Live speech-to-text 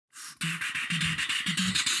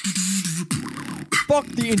Fuck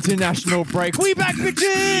the international break. We back, bitches!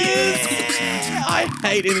 I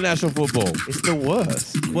hate international football. It's the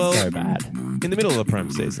worst. Well, So bad. in the middle of the Prem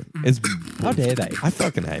season. It's How dare they? I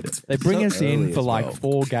fucking hate it. They bring So us in early for as like well.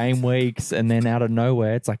 4 game weeks, and then out of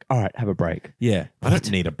nowhere, it's like, all right, have a break. Yeah. I don't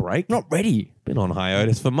need a break. Not ready. Been on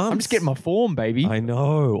hiatus for months. I'm just getting my form, baby. I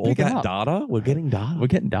know. All Pick it that up. data. We're getting data. We're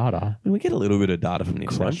getting data. I mean, we get a little bit of data from the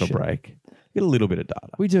international Crunch it. break. Get a little bit of data.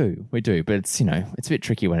 We do, but it's it's a bit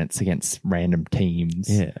tricky when it's against random teams.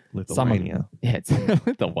 Yeah. Some of- Lithuania. yeah, it's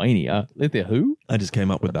Lithuania. Lithuania who? I just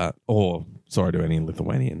came up with that. Or, sorry to any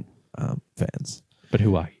Lithuanian fans. But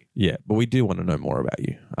who are you? Yeah, but we do want to know more about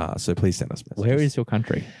you. So please send us messages. Where is your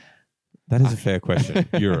country? That is a fair question.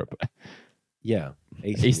 Europe. Yeah.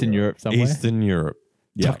 Eastern Europe somewhere? Eastern Europe.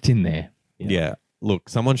 Yeah. Tucked in there. Yeah. Look,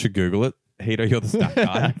 someone should Google it. Hito, you're the stat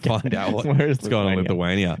guy. Find out Where is what's going on in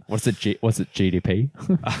Lithuania. What's it GDP?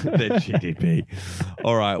 Their GDP.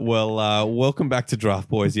 All right. Well, welcome back to Draft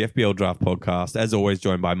Boys, the FBL Draft Podcast. As always,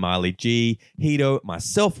 joined by Miley G, Hito,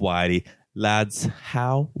 myself, Whitey. Lads,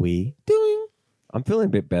 how we doing? I'm feeling a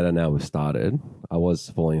bit better now we've started. I was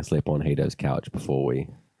falling asleep on Hito's couch before we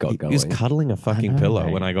got He going. was cuddling a fucking know, pillow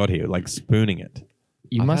mate. when I got here, like spooning it.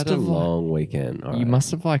 You I've must had have a long weekend. All You right. must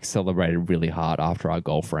have celebrated really hard after our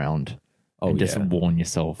golf round. Oh, And just yeah. worn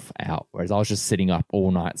yourself out. Whereas I was just sitting up all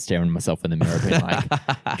night staring at myself in the mirror being like,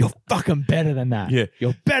 you're fucking better than that. Yeah.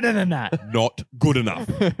 You're better than that. Not good enough.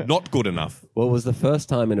 Not good enough. Well, it was the first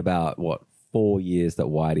time in about, 4 years that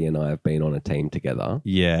Whitey and I have been on a team together,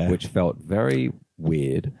 Yeah. which felt very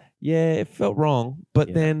weird. Yeah, it felt wrong, but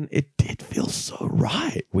Yeah. then it did feel so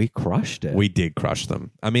right. We crushed it. We did crush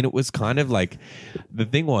them. I mean, it was kind of like the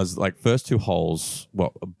thing was like first 2 holes,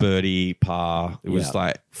 birdie, par. It was Yeah.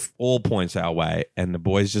 like all points our way, and the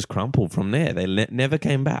boys just crumpled from there. They never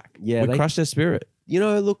came back. Yeah, we they- crushed their spirit.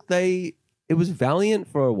 Look, it was valiant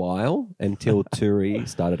for a while until Turi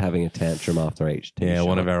started having a tantrum after each tee Yeah,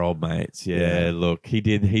 one shot. of our old mates. Yeah, Yeah. look, he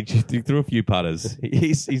did. He threw a few putters.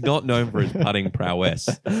 He's not known for his putting prowess.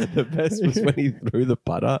 The best was when he threw the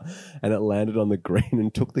putter and it landed on the green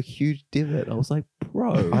and took the huge divot. I was like,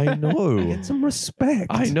 bro, I know. get some respect.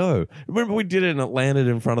 I know. Remember we did it and it landed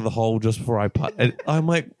in front of the hole just before I put. And I'm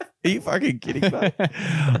like, are you fucking kidding me?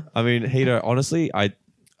 I mean, Hito, honestly,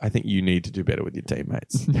 I think you need to do better with your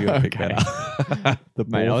teammates. You got to pick Okay. better. The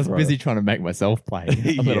Mate, I ball was throw. busy trying to make myself play a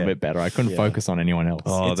little Yeah. bit better. I couldn't Yeah. focus on anyone else.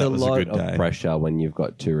 Oh, It's that a was lot a good day. of pressure when you've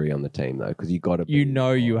got Turi on the team, though, because you got to.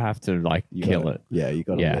 You have to kill it. Yeah, you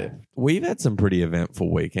got to Yeah. live. We've had some pretty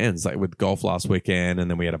eventful weekends, like with golf last weekend, and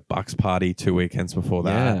then we had a Bucks party 2 weekends before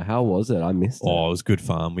that. Yeah, how was it? I missed Oh, it. it was good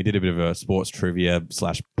fun. We did a bit of a sports trivia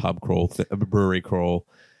 / pub crawl, a brewery crawl.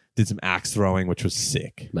 Did some axe throwing, which was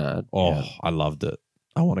sick. Mad. Oh, Yeah. I loved it.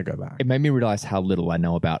 I want to go back. It made me realize how little I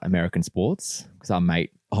know about American sports because our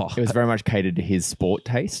mate, Oh, it was very much catered to his sport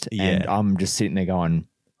taste. And Yeah. I'm just sitting there going,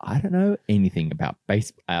 I don't know anything about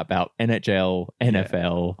about NHL,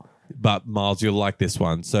 NFL. but Miles, you'll like this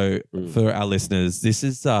one. So for our listeners, this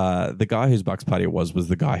is the guy whose Bucks party it was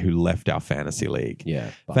the guy who left our fantasy league. Yeah.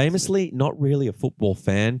 Famously, not really a football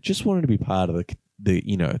fan, just wanted to be part of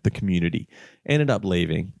the community. Ended up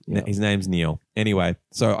leaving. Yeah. His name's Neil. Anyway,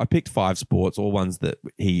 so I picked 5 sports, all ones that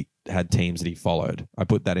he had teams that he followed. I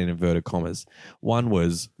put that in inverted commas. One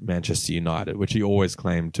was Manchester United, which he always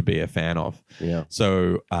claimed to be a fan of. Yeah.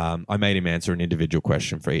 So I made him answer an individual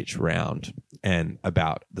question for each round and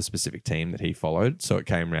about the specific team that he followed. So it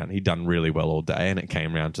came round. He'd done really well all day, and it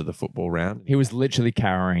came round to the football round. He was literally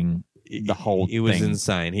carrying the whole It was thing.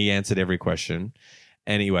 insane. He answered every question.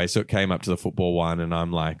 Anyway, so it came up to the football one, and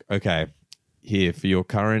I'm like, okay, here for your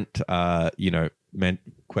current,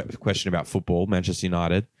 question about football, Manchester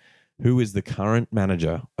United. Who is the current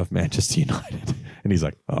manager of Manchester United? And he's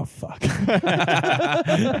like, oh, fuck. And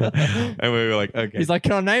we were like, okay. He's like,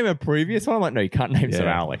 can I name a previous one? I'm like, no, you can't name Sir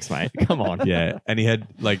Yeah. Alex, mate. Come on. Yeah. And he had,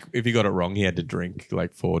 like, if he got it wrong, he had to drink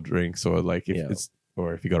like 4 drinks, or like if Yeah. it's,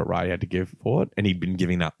 or if he got it right, he had to give 4. And he'd been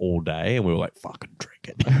giving that all day, and we were like, fucking drink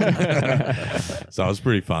it. So it was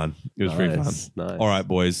pretty fun. It was pretty fun. Nice. All right,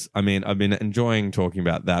 boys. I mean, I've been enjoying talking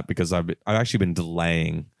about that because I've actually been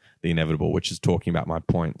delaying the inevitable, which is talking about my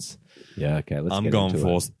points. Yeah. Okay. Let's. I'm get going into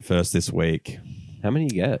for it. first this week. How many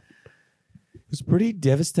you get? It was pretty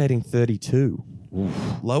devastating 32.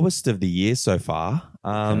 Lowest of the year so far.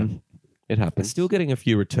 It happens. Still getting a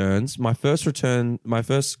few returns. My first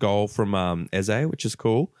goal from Eze, which is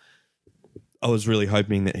cool. I was really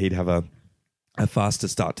hoping that he'd have a faster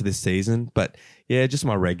start to this season. But yeah, just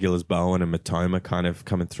my regulars, Bowen and Matoma kind of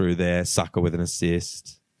coming through there. Sucker with an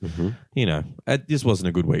assist. You know, it just wasn't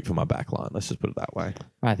a good week for my back line. Let's just put it that way.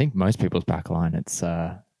 I think most people's back line, it's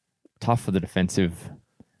tough for the defensive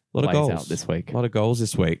A lot of lays goals out this week. A lot of goals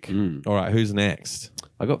this week. Mm. All right, who's next?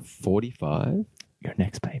 I got 45. Your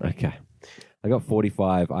next baby. Okay. I got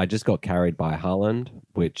 45. I just got carried by Haaland,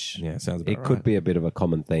 which Yeah, sounds about it could be a bit of a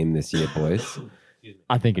common theme this year, boys.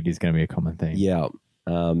 I think it is going to be a common theme. Yeah.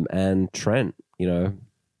 And Trent,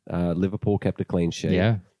 Liverpool kept a clean sheet.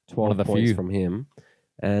 Yeah. 12 one of the points few. from him.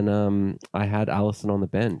 And I had Allison on the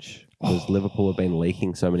bench because Liverpool have been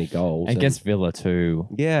leaking so many goals. I guess Villa too.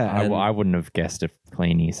 Yeah. and I wouldn't have guessed a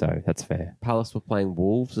Cleany, so that's fair. Palace were playing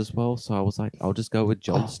Wolves as well. So I was like, I'll just go with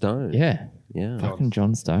John Stone. Yeah. Yeah. Fucking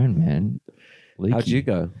John Stone, man. Leaky. How'd you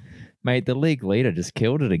go? Mate, the league leader just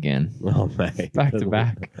killed it again. Oh, mate. Back to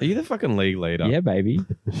back. Are you the fucking league leader? Yeah, baby.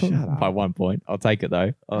 Shut up. By 1 point. I'll take it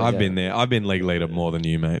though. Oh, I've yeah. been there. I've been league leader more than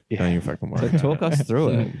you, mate. Yeah. Don't you fucking So worry. talk us through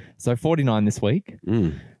it. So 49 this week.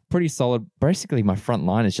 Mm. Pretty solid. Basically, my front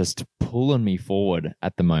line is just pulling me forward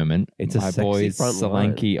at the moment. It's a my sexy boys, front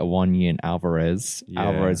line. Solanke, Awonyi, and Alvarez. Yeah.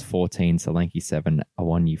 Alvarez 14, Solanke 7,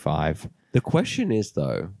 Awonyi 5. The question is,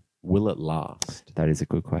 though, will it last? That is a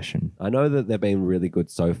good question. I know that they've been really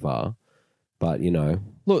good so far, but,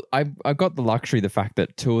 Look, I've got the luxury, the fact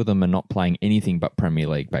that two of them are not playing anything but Premier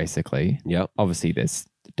League, basically. yep. Obviously, there's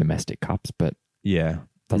domestic cups, but Yeah.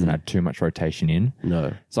 doesn't add too much rotation in.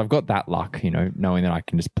 No. So I've got that luck, knowing that I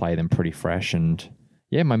can just play them pretty fresh. And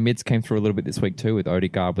yeah, my mids came through a little bit this week too with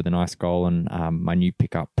Odegaard with a nice goal and my new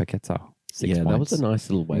pickup, Paqueta. 6 That points. was a nice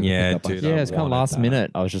little way. Yeah, to pick up dude, a- Yeah, I it's kind of wanted last that.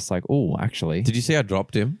 minute. I was just like, oh, actually. Did you see I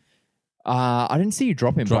dropped him? I didn't see you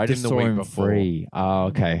drop him, but Dropped I just him the saw week him before. free. Oh,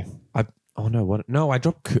 okay. Oh no! What? No, I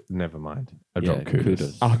dropped. Never mind. I dropped Yeah, Kudus.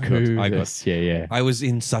 Kudus. Oh, I got- Kudus. Yeah. I was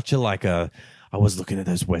in such I was looking at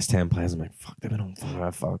those West Ham players. I'm like, fuck, they've been on fire.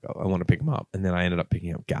 Fuck, I want to pick them up. And then I ended up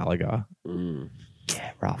picking up Gallagher. Mm.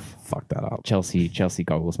 Yeah, rough. Fuck that up. Chelsea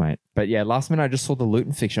goggles, mate. But yeah, last minute I just saw the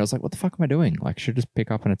Luton fixture. I was like, what the fuck am I doing? Like, should just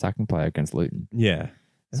pick up an attacking player against Luton. Yeah.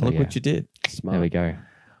 And So, look yeah. what you did. Smart. There we go.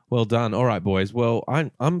 Well done. All right, boys. Well,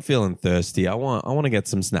 I'm feeling thirsty. I want to get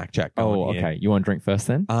some snack chat going. Oh, here. okay. You want to drink first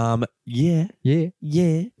then? Yeah.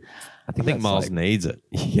 Yeah. I think that's Miles like- needs it.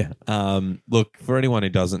 Yeah. Look, for anyone who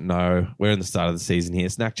doesn't know, we're in the start of the season here.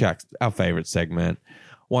 Snack Chat's our favorite segment.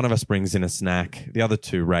 One of us brings in a snack. The other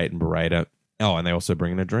two rate and berate it. Oh, and they also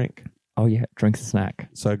bring in a drink. Oh, yeah. Drinks a snack.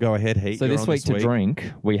 So go ahead, Heat. So You're this on week to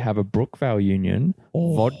drink, we have a Brookvale Union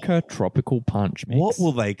vodka tropical punch mix. What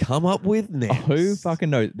will they come up with next? Who fucking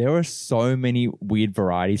knows? There are so many weird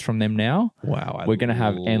varieties from them now. Wow. We're going to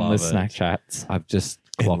have endless it. snack chats. I've just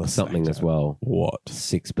clocked Endless something snack as well. What?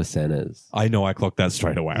 6%ers. I know I clocked that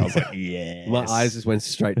straight away. I was like, yeah. My eyes just went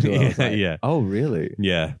straight to it. I was like, Yeah. Oh, really?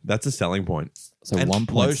 Yeah, that's a selling point. So and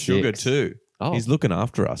 1.6. low sugar too. Oh, He's looking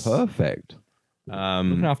after us. perfect.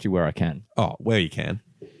 Looking after you where I can. Oh, where you can.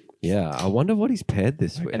 Yeah. I wonder what he's paired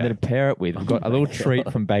this with. And then pair it with, we've got a little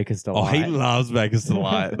treat from Baker's Oh, Delight. he loves Baker's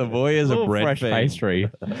Delight. The boy is a little bread fresh fiend.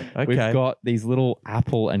 pastry. Okay. We've got these little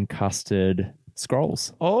apple and custard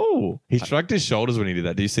scrolls. Oh, he shrugged his shoulders when he did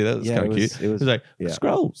that. Do you see that? It's Yeah, kind of it was- cute. it was- He's like, yeah.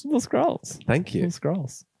 scrolls. Little scrolls. Thank you. Little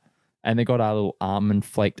scrolls. And they got our little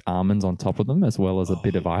flaked almonds on top of them, as well as a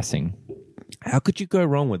bit of icing. How could you go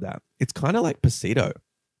wrong with that? It's kind of like Pasito.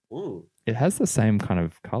 It has the same kind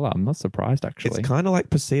of color. I'm not surprised, actually. It's kind of like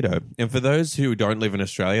Pasito. And for those who don't live in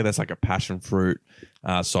Australia, that's like a passion fruit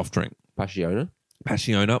soft drink. Passiona?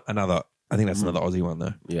 Passiona, I think that's another Aussie one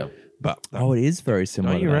though. Yeah. But Oh, it is very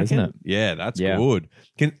similar don't to you that, reckon? isn't it? Yeah, that's Yeah. good.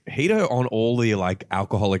 Can Hito on all the like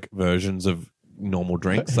alcoholic versions of normal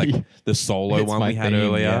drinks, like the solo It's one my we had theme,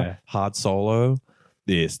 earlier, yeah. hard solo.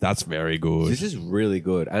 That's very good. This is really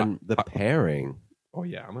good. And the pairing, Oh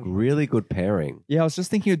yeah, I'm really good pairing. Yeah, I was just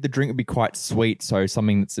thinking the drink would be quite sweet, so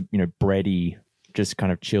something that's bready just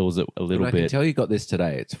kind of chills it a little And I can bit. tell you got this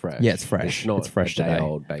today. It's fresh. Yeah, it's fresh. It's not It's fresh a day today.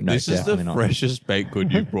 old baked. No, This is the definitely not. freshest baked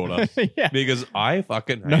good you've brought us. Yeah. Because I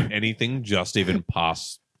fucking hate anything just even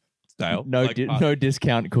past stale. No, Like, no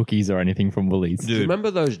discount cookies or anything from Woolies. Do you dude.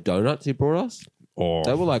 remember those donuts he brought us? Or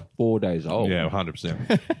They were like 4 days old. yeah,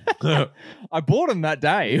 100%. I bought them that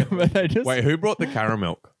day, but they just Wait, who brought the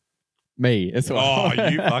caramel? me as well. Oh,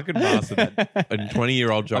 you fucking bastard! A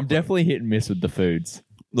 20-year-old chocolate. I'm definitely hit and miss with the foods.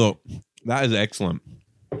 Look. That is excellent.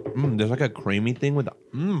 There's like a creamy thing with.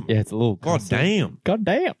 Yeah, it's a little. God custard. damn! God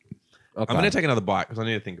damn! Okay. I'm gonna take another bite because I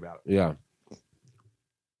need to think about it. Yeah.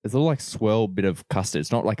 It's a little like swirl bit of custard.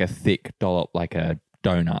 It's not like a thick dollop like a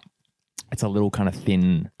donut. It's a little kind of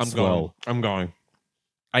thin swirl. I'm going.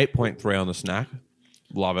 8.3 on the snack.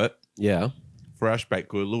 Love it. Yeah. Fresh baked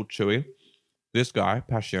good, a little chewy. This guy,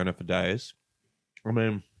 Passiona for days. I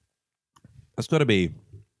mean, it's got to be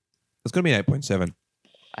 8.7.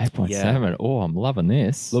 8.7. Oh, I'm loving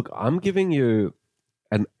this. Look, I'm giving you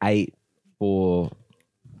an 8 for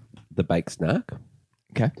the baked snack.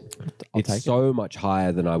 Okay. I'll It's take it. so much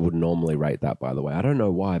higher than I would normally rate that, by the way. I don't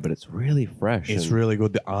know why, but it's really fresh. It's and really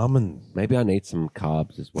good. The almond. maybe I need some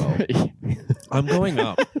carbs as well. I'm going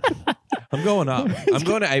up. I'm going up. I'm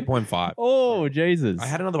going to 8.5. Oh, Jesus. I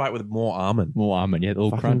had another bite with more almond. more almond. Yeah, a little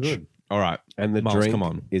Fucking crunch. good. All right. And the Miles, drink come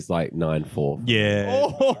on. is like 9.4. Yeah.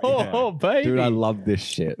 Oh, baby. Dude, I love this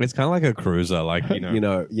shit. It's kind of like a cruiser, like, you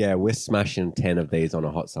know. Yeah, we're smashing 10 of these on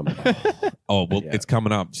a hot summer. Oh, well, Yeah. it's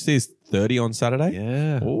coming up. Did you see it's 30 on Saturday?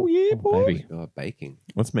 Yeah. Oh, yeah, boy. baby. God, baking.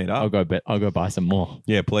 Let's meet up. I'll go buy some more.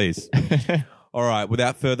 Yeah, please. All right.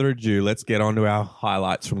 Without further ado, let's get on to our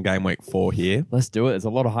highlights from game week 4 here. Let's do it. There's a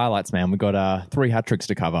lot of highlights, man. We got 3 hat tricks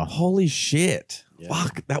to cover. Holy shit.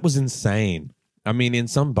 Fuck, that was insane. I mean, in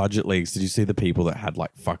some budget leagues, did you see the people that had like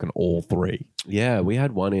fucking all 3? Yeah, we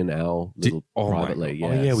had one in our little oh my private God. league.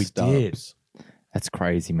 Oh, Yeah, yeah, we did. That's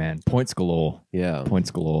crazy, man. Points galore. Yeah. Points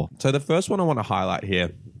galore. So the first one I want to highlight here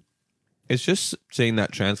is just seeing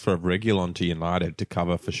that transfer of Reguilon to United to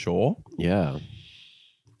cover for Shaw. Yeah.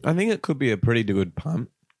 I think it could be a pretty good punt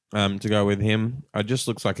to go with him. It just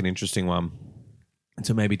looks like an interesting one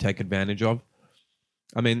to maybe take advantage of.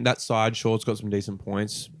 I mean, that side, Shaw's got some decent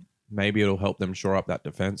points. Maybe it'll help them shore up that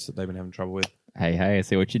defense that they've been having trouble with. Hey, I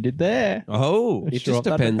see what you did there. Oh, It Sure just up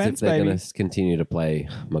that depends defense, if they're baby. going to continue to play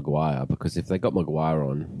Maguire, because if they got Maguire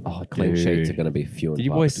on, Oh, clean dude. sheets are going to be few and Did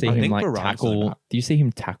you far boys see between. I him think like Varane's tackle? like that. Do you see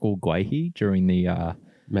him tackle Guehi during the?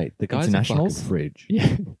 Mate, the guy's a fucking Internationals? fridge.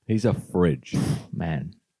 Yeah, He's a fridge.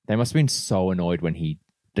 man. They must have been so annoyed when he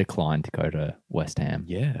declined to go to West Ham.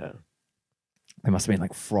 Yeah. They must have been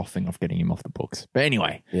like frothing off getting him off the books. But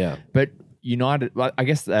anyway, Yeah. but United, I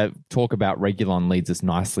guess talk about Reguilon leads us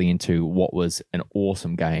nicely into what was an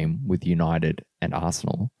awesome game with United and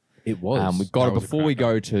Arsenal. It was. We've got That to, was a before we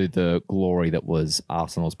cracker. go to the glory that was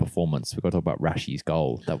Arsenal's performance, we've got to talk about Rashi's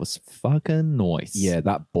goal. That was fucking nice. Yeah,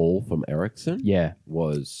 that ball from Ericsson Yeah.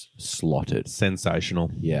 was slotted. sensational.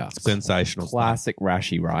 Yeah. Sensational. stuff. Classic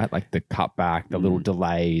Rashi, right? Like the cutback, the little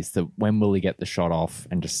delays, the when will he get the shot off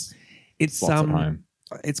and just It's slots it home.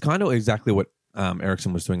 it's kind of exactly what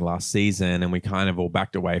Ericsson was doing last season, and we kind of all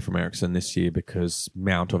backed away from Ericsson this year because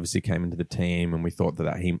Mount obviously came into the team, and we thought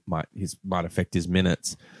that he might affect his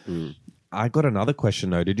minutes. I got another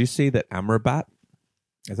question though. Did you see that Amrabat,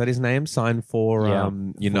 is that his name, signed for Yeah.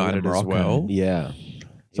 United as Morocco. well? Yeah. So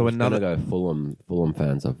He was gonna another- go Fulham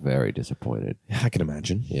fans are very disappointed. I can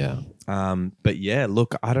imagine. Yeah. But yeah,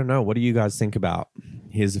 look, I don't know. What do you guys think about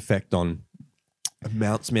his effect on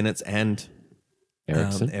Mount's minutes and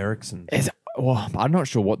Ericsson. Well, I'm not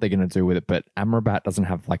sure what they're going to do with it, but Amrabat doesn't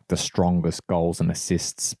have like the strongest goals and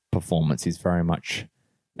assists performance. He's very much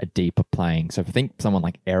a deeper playing. So if I think someone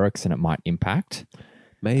like Ericsson, it might impact.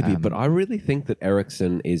 Maybe, but I really think that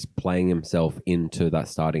Ericsson is playing himself into that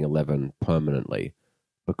starting 11 permanently,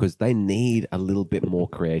 because they need a little bit more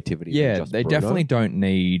creativity. than Yeah, just they Bruno. definitely don't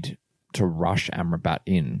need to rush Amrabat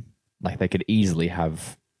in. Like they could easily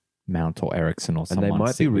have Mount or Ericsson or And someone. they might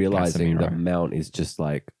be sit with realizing that Casemiro. Mount is just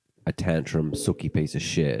like a tantrum, sooky piece of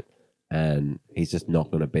shit, and he's just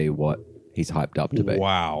not going to be what he's hyped up to be.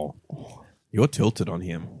 Wow, you're tilted on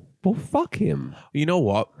him. Well, fuck him. You know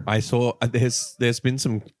what? I saw there's been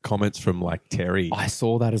some comments from like Terry. I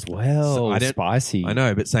saw that as well. So I didn't- Spicy. I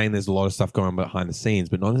know, but saying there's a lot of stuff going on behind the scenes,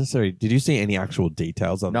 but not necessarily. Did you see any actual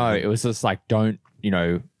details of No, it? it was just like, don't,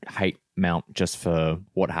 hate Mount just for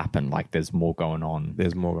what happened. Like there's more going on.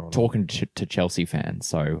 There's more going on. Talking to Chelsea fans.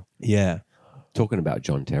 So Yeah. Talking about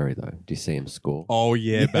John Terry, though, do you see him score? Oh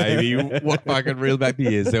yeah, baby. What fucking reel back the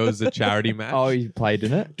years? There was a charity match. oh, he played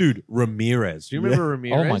in it. Dude, Ramirez. Do you remember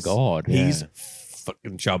Ramirez? Oh my God. He's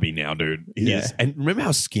fucking chubby now, dude. He Yeah. is. And remember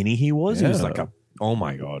how skinny he was? He was Yeah. like oh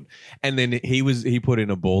my God. And then he put in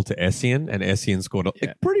a ball to Essien, and Essien scored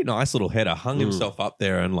a pretty nice little header, hung himself up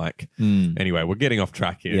there, and anyway, we're getting off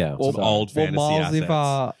track here. Yeah. Some old fantasy Miles,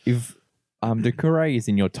 assets. if Doucouré is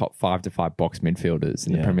in your top 5 to 5 box midfielders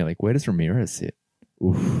in the Yeah. Premier League, where does Ramirez sit?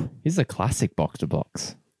 Oof. He's a classic box to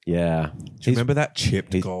box. Yeah. Do you remember that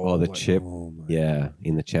chipped goal? Oh, the Like, chip. oh my- Yeah,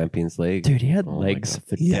 in the Champions League. Dude, he had Oh my legs God.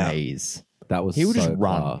 for Yeah. days. That was He would so just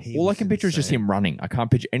run. class. He All I was can picture is just insane. him running. I can't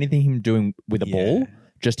picture anything him doing with a Yeah. ball,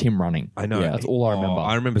 just him running. I know. Yeah. That's all I remember.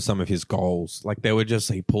 I remember some of his goals. Like they were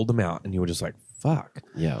just, he pulled them out and you were just like, fuck.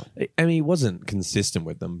 Yeah. I mean, he wasn't consistent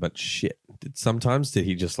with them, but shit. Sometimes did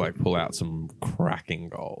he just like pull out some cracking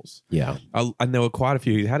goals? Yeah. And there were quite a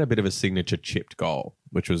few. He had a bit of a signature chipped goal,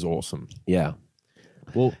 which was awesome. Yeah.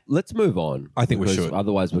 Well, let's move on. I think we because should.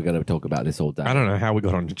 Otherwise, we're going to talk about this all day. I don't know how we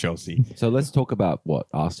got on to Chelsea. So let's talk about what?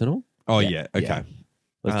 Arsenal? Oh, yeah. Okay. Yeah.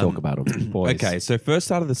 Let's talk about them. Boys. Okay. So first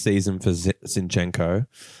start of the season for Zinchenko.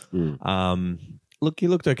 look, he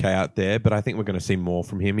looked okay out there, but I think we're going to see more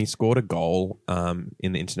from him. He scored a goal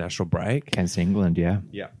in the international break. Against England, yeah.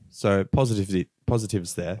 Yeah. So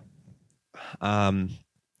positives there.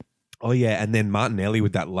 Oh yeah, and then Martinelli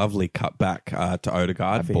with that lovely cutback to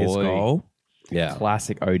Odegaard for his boy. goal. Yeah.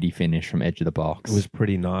 Classic Odie finish from edge of the box. It was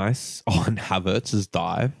pretty nice. Oh, and Havertz's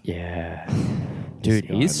dive. yeah. Dude,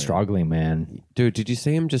 guy, he's man. struggling, man. Dude, did you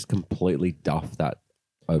see him just completely duff that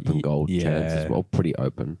open goal yeah. chance as well? Pretty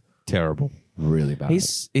open. Terrible. Really bad.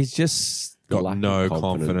 He's just The got lack of no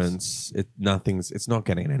confidence. confidence. It's not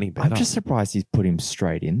getting any better. I'm just surprised he's put him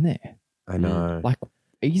straight in there. I know. Like,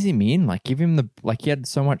 ease him in. Like, give him he had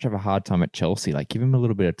so much of a hard time at Chelsea. Like, give him a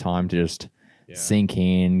little bit of time to just sink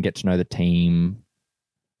in, get to know the team.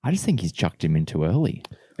 I just think he's chucked him in too early.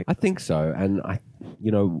 I think so. And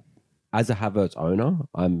as a Havertz owner,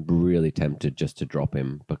 I'm really tempted just to drop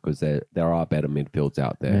him because there are better midfields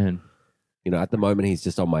out there. Man. At the moment he's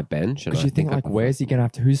just on my bench. Because you think, like, where's he going to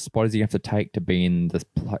have to, whose spot is he going to have to take to be in the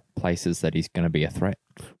places that he's going to be a threat?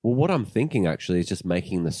 Well, what I'm thinking actually is just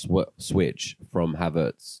making the switch from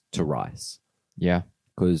Havertz to Rice Yeah.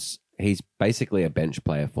 because he's basically a bench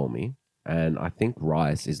player for me. And I think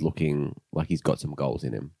Rice is looking like he's got some goals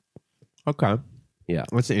in him. Okay. Yeah.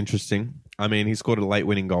 That's interesting. I mean, he scored a late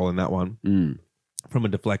winning goal in that one from a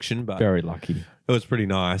deflection, but Very lucky. it was pretty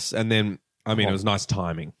nice. And then, I mean, it was nice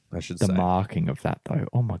timing, I should The say. marking of that, though.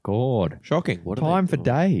 Oh, my God. Shocking. What are Time they for doing?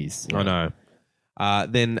 days. I know.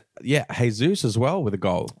 Then, Jesus as well with a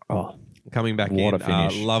goal. Oh, Coming back What in. a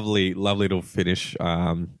finish. Lovely little finish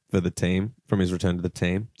for the team, from his return to the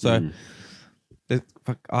team. So,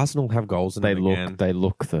 Arsenal have goals in they them look again. they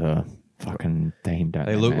look the fucking team, don't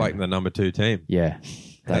they? They look man? like the number 2 team. Yeah.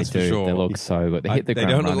 They That's for do. sure. They look so good. They hit the They ground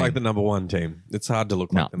don't look running. like the number 1 team. It's hard to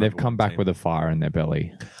look No, like the they've number come 1 back team. with a fire in their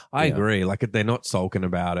belly. I agree. Like, they're not sulking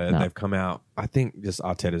about it. No. They've come out. I think just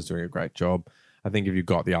Arteta's doing a great job. I think if you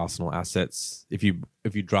got the Arsenal assets, if you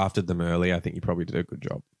drafted them early, I think you probably did a good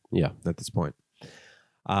job Yeah. at this point.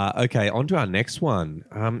 Okay, on to our next one.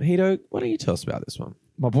 Hito, why don't you tell us about this one?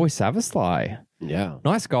 My boy Szoboszlai. Yeah.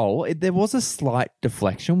 Nice goal. There was a slight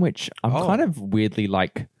deflection, which I'm Oh. kind of weirdly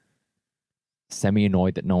like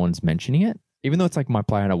semi-annoyed that no one's mentioning it. Even though it's like my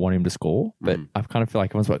player and I want him to score, but I kind of feel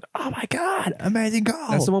like everyone's like, oh my God, amazing goal.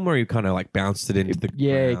 That's the one where he kind of like bounced it into the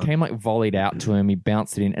Yeah, it ground. came like volleyed out to him. He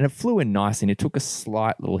bounced it in and it flew in nice and it took a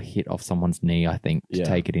slight little hit off someone's knee, I think, to Yeah.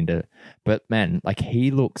 take it into. But man, like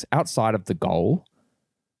he looks outside of the goal.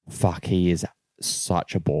 Fuck, he is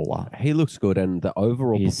such a baller. He looks good, and the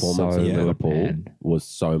overall He's performance so of good, Liverpool man. was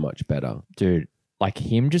so much better. Dude, like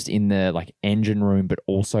him just in the like engine room, but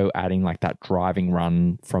also adding like that driving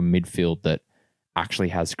run from midfield that actually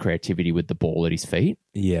has creativity with the ball at his feet.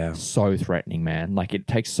 Yeah. So threatening, man. Like it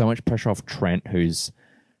takes so much pressure off Trent, who's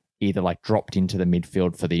either like dropped into the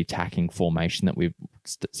midfield for the attacking formation that we've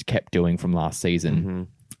kept doing from last season.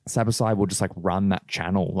 Szoboszlai will just like run that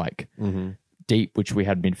channel like deep, which we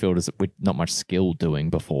had midfielders with not much skill doing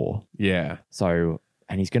before. Yeah. So,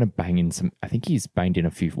 and he's going to bang in some, I think he's banged in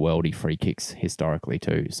a few worldy free kicks historically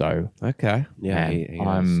too. So, Okay. Yeah, man, he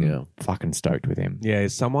I'm has, yeah. fucking stoked with him. Yeah,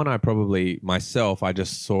 it's someone I I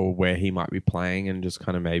just saw where he might be playing and just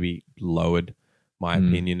kind of maybe lowered my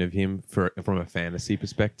opinion of him from a fantasy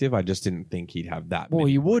perspective. I just didn't think he'd have that. Well,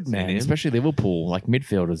 many you would, points in man, him. especially Liverpool, like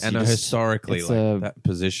midfielders. And you just- historically, it's like that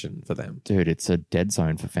position for them. dude, it's a dead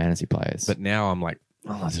zone for fantasy players. But now I'm like,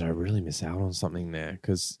 oh, did I really miss out on something there?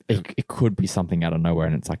 Because it could be something out of nowhere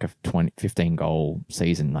and it's like a 15 goal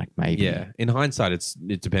season, like maybe. yeah, in hindsight,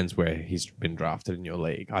 it depends where he's been drafted in your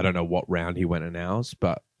league. I don't know what round he went in ours,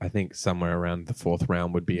 but I think somewhere around the 4th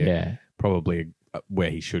round would be probably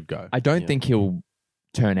where he should go. I don't think he'll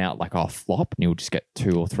turn out like a flop and he'll just get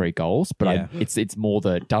 2 or 3 goals. But Yeah. it's more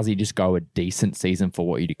does he just go a decent season for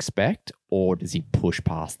what you'd expect, or does he push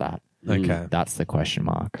past that? Okay. That's the question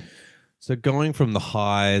mark. So going from the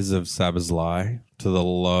highs of Szoboszlai to the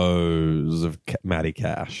lows of Matty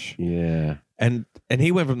Cash, Yeah. and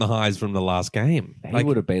he went from the highs from the last game. He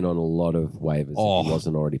would have been on a lot of waivers if he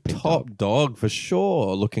wasn't already picked top up. dog for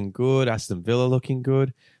sure, looking good. Aston Villa looking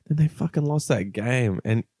good. Then they fucking lost that game,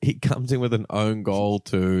 and he comes in with an own goal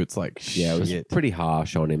too. It's like Yeah, it was shit. pretty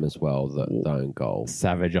harsh on him as well, the own goal.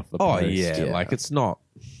 Savage off the Oh post. yeah, like it's not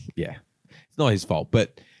his fault.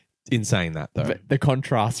 But in saying that though, The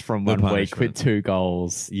contrast from The 1 week punishment. with 2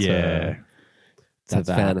 goals. yeah, That's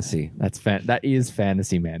fantasy. That is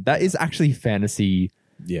fantasy, man. That is actually fantasy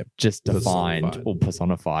yeah, just defined Personified. or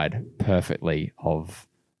personified perfectly of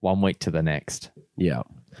 1 week to the next. Yeah.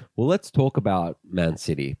 Well, let's talk about Man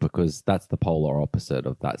City because that's the polar opposite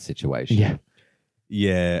of that situation. Yeah.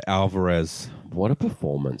 yeah. Alvarez. What a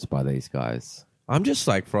performance by these guys. I'm just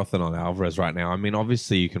like frothing on Alvarez right now. I mean,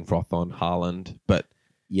 obviously you can froth on Haaland, but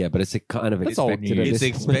Yeah, but it's a kind of That's old expected. news. at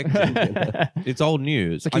it's this point. expected. It's old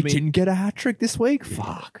news. Like, he didn't get a hat trick this week?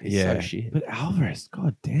 Fuck. He's yeah, so shit. but Alvarez,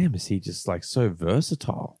 god damn, is he just like so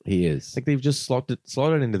versatile? He is. Like they've just slotted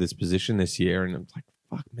into this position this year, and I'm like,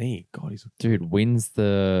 fuck me, God, he's Dude, wins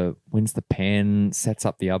the pen, sets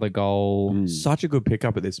up the other goal. Mm. such a good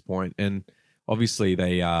pickup at this point. And obviously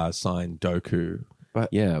they signed Doku, but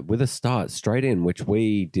Yeah, with a start straight in, which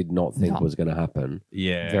we did not think No. was going to happen.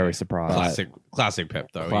 yeah, Very surprised. classic Pep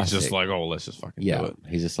though. He's Classic. just like, oh, let's just fucking do Yeah, it.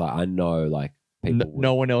 he's just like, I know, like people. would-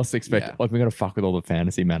 No one else expected. Yeah. Like, we're going to fuck with all the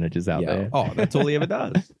fantasy managers out Yeah. there. Oh, that's all he ever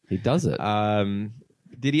does. He does it.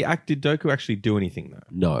 Did Doku actually do anything though?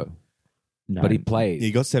 No, No. but he played.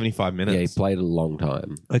 He got 75 minutes. Yeah, he played a long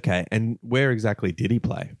time Okay, and where exactly did he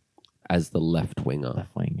play? as the left winger.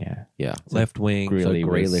 left wing, yeah. Yeah, Left wing. Grealish so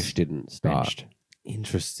was Grealish didn't start. Benched.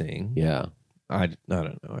 Interesting. Yeah, I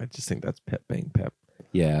don't know. I just think that's Pep being Pep.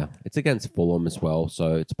 yeah. It's against Fulham as well,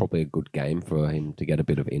 so it's probably a good game for him to get a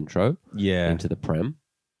bit of intro Yeah. into the Prem.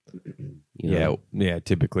 You Yeah. know? Yeah.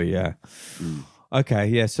 Typically, yeah. Mm. Okay.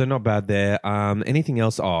 Yeah. So not bad there. Anything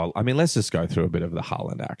else? Oh, I mean, let's just go through a bit of the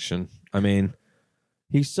Haaland action. I mean,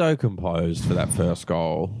 he's so composed for that first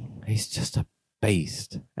goal. He's just a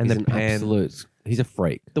beast, And he's the an pen- absolute. He's a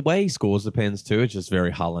freak. The way he scores the pens too, it's just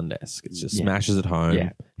very Haaland-esque. It's just Yeah. smashes it home.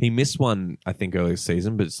 Yeah. He missed one, I think, earlier this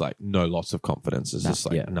season, but it's like no loss of confidence. It's No. just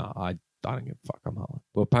like, Yeah. no, I don't give a fuck. I'm Haaland.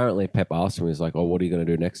 Well, apparently Pep asked him, he's like, "Oh, what are you going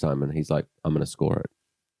to do next time?" And he's like, "I'm going to score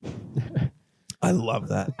it." I love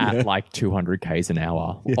that. At like 200 Ks an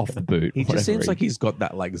hour off the boot. He just whatever seems like he's got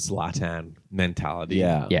that like Zlatan mentality.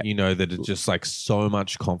 Yeah. Yeah. You know, that it's just like so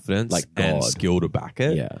much confidence Like and God. skill to back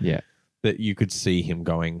it Yeah, Yeah. that you could see him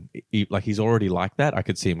going, like he's already like that. I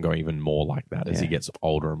could see him going even more like that as he Yeah. gets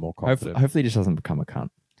older and more Hopefully, confident. hopefully he just doesn't become a cunt.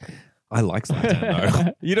 I like Zlatan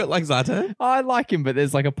though. You don't like Zlatan? I like him, but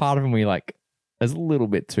there's like a part of him where you're like, there's a little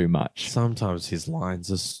bit too much. Sometimes his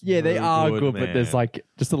lines are so Yeah, they are good, but there's man. like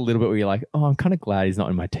just a little bit where you're like, oh, I'm kind of glad he's not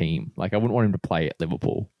in my team. Like, I wouldn't want him to play at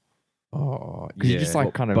Liverpool oh, because yeah. you just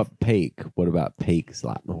like kind of, but peak. What about peak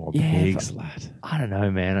Zlatan? oh, Yeah, big but- Zlatan. I don't know,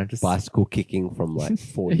 man. I just Bicycle kicking from like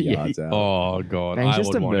 40 Yeah. yards out. Oh god, Man, he's I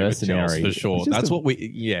just would a want him at Chelsea mercenary. for sure. He's just That's a- what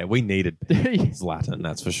we needed Zlatan.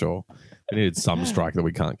 That's for sure. We needed some striker that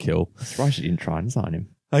we can't kill. That's why she didn't try and sign him.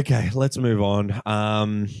 Okay, let's move on.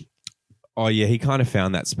 Oh yeah, he kind of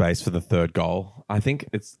found that space for the third goal. I think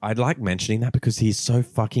I'd like mentioning that because he's so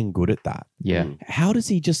fucking good at that. Yeah, How does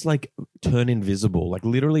he just like turn invisible? Like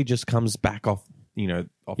literally just comes back off,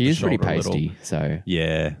 off he the is pretty shoulder a little. pasty, so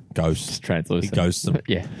Yeah, ghost. just translucent. He ghosts them.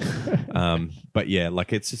 yeah, But yeah,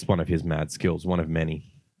 like it's just one of his mad skills, one of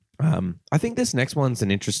many. I think this next one's an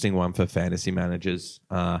interesting one for fantasy managers.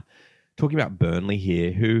 Talking about Burnley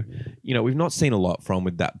here, who, we've not seen a lot from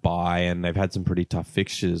with that bye, and they've had some pretty tough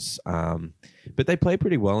fixtures. But they play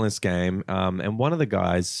pretty well in this game. And one of the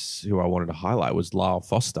guys who I wanted to highlight was Lyle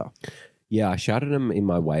Foster. Yeah, I shouted him in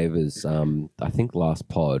my waivers. I think last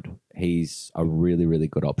pod. He's a really, really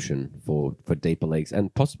good option for deeper leagues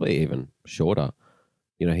and possibly even shorter.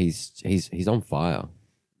 He's on fire.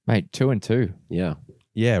 mate, 2 and 2. Yeah,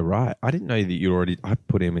 Yeah, right. I didn't know that I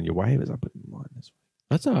put him in your waivers. I put him in mine as well.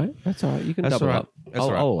 that's all right. That's all right. You can That's double all right. up. That's I'll,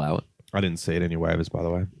 all right. I'll allow it. I didn't see it in your waivers, by the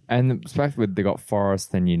way. And especially with they got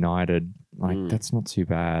Forest and United, like that's not too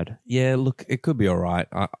bad. Yeah, look, it could be all right.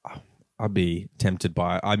 I'd be tempted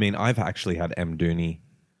by it. I mean, I've actually had M. Dooney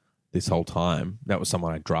this whole time. That was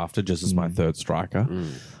someone I drafted just as my third striker.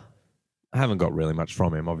 I haven't got really much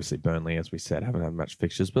from him. Obviously, Burnley, as we said, haven't had much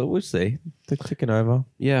fixtures, but we'll see. They're ticking over.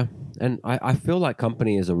 Yeah, and I feel like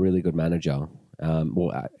Company is a really good manager.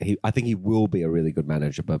 I think he will be a really good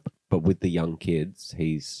manager, but with the young kids,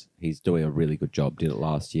 he's doing a really good job. Did it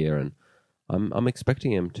last year, and I'm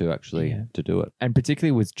expecting him to actually to do it. And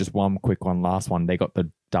particularly with just one quick one, last one, they got the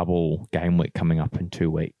double game week coming up in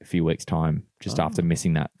a few weeks' time, just after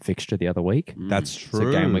missing that fixture the other week. That's true.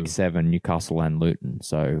 So game week 7, Newcastle and Luton.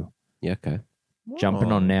 So Yeah, okay.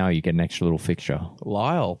 jumping on now, you get an extra little fixture.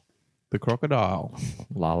 Lyle, the crocodile.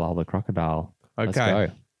 Lala the crocodile. Let's Okay.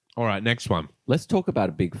 go. All right, next one. Let's talk about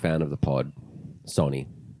a big fan of the pod, Sonny.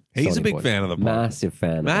 He's Sonny a big boy. fan of the pod. Massive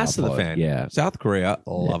fan. Massive of our pod. fan. Yeah. South Korea,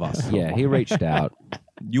 love us. Yeah, he reached out.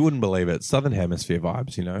 You wouldn't believe it. Southern Hemisphere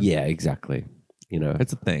vibes, Yeah, exactly.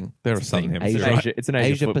 It's a thing. They're a Southern thing. Hemisphere. Asia- right? It's an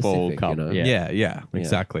Asia Asia football Pacific, cup. you know? Yeah. Yeah,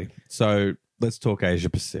 exactly. So let's talk Asia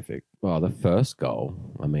Pacific. Well, the first goal,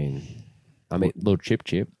 I mean, Little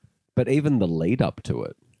chip. but even the lead up to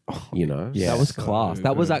it, Yeah. that was So class.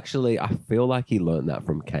 That was good. actually, I feel like he learned that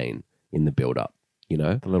from Kane in the build up,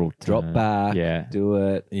 The little drop turn. back, Yeah. do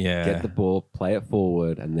it, Yeah. get the ball, play it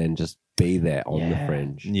forward, and then just be there on the Yeah.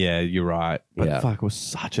 fringe. Yeah, you're right. But Yeah. fuck, it was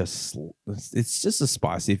such a. It's just a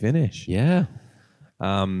spicy finish. Yeah.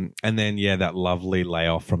 And then that lovely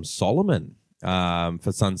layoff from Solomon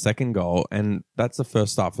for Sun's second goal, and that's the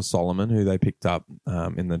first start for Solomon, who they picked up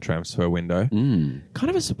in the transfer window. Kind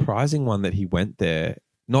of a surprising one that he went there.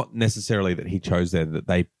 Not necessarily that he chose there, that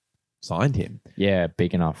they signed him. Yeah,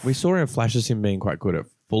 big enough. We saw in flashes him being quite good at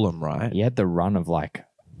Fulham, right? He had the run of like,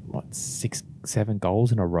 what, 6-7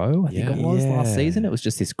 goals in a row, I think Yeah. it was last Yeah. season. It was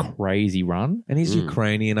just this crazy run. And he's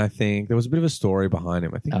Ukrainian, I think. There was a bit of a story behind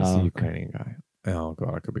him. I think he's Oh, a okay. Ukrainian guy. Oh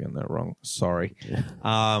god, I could be getting that wrong. Sorry.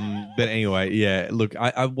 But anyway, yeah. Look,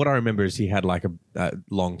 I what I remember is he had like a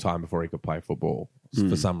long time before he could play football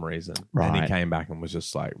for some reason, and he Right. came back and was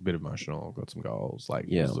just like a bit emotional, got some goals, like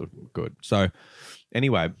Yeah. was looking good. So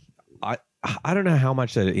anyway, I don't know how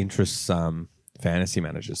much that interests fantasy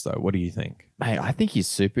managers though. What do you think? Mate, I think he's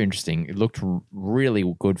super interesting. It looked really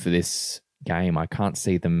good for this game. I can't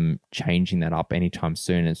see them changing that up anytime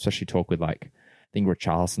soon, especially talk with like, I think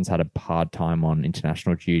Richarlison's had a hard time on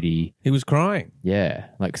international duty. He was crying. Yeah,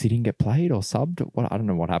 like 'cause he didn't get played or subbed. What, I don't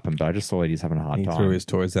know what happened, but I just saw that he's having a hard He time. threw his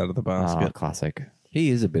toys out of the Ah, basket. classic. He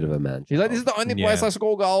is a bit of a man. He's like, this is the only Yeah. place I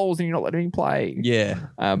score goals and you're not letting me play. Yeah.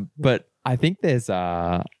 But I think there's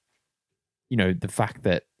the fact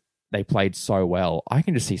that they played so well. I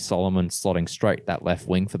can just see Solomon slotting straight that left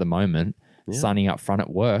wing for the moment. Yeah. Sonny up front, it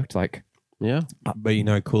worked. Like, Yeah. But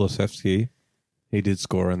Kulusevski, he did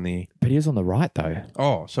score in the. but he was on the right though.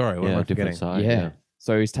 Oh, sorry. What am I different forgetting? side. Yeah.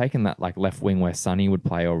 So he's taken that like left wing where Sonny would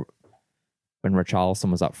play, or when Richarlison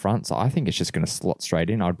was up front. So I think it's just going to slot straight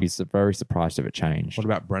in. I'd be very surprised if it changed. What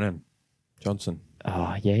about Brennan Johnson?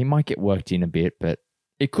 Oh, yeah, he might get worked in a bit, but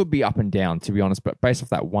it could be up and down, to be honest. But based off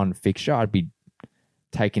that one fixture, I'd be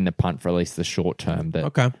taking the punt for at least the short term that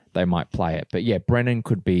Okay. they might play it. But yeah, Brennan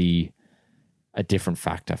could be a different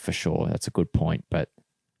factor for sure. That's a good point. But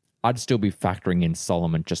I'd still be factoring in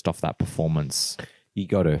Solomon just off that performance. You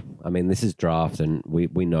got to. I mean, this is draft, and we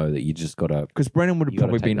know that you just got to. Because Brennan would have You gotta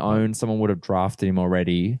probably take been the punt. owned. Someone would have drafted him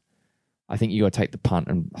already. I think you got to take the punt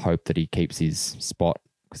and hope that he keeps his spot.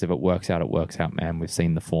 Because if it works out, it works out, man. We've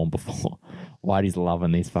seen the form before. Whitey's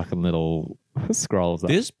loving these fucking little scrolls.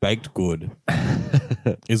 This baked good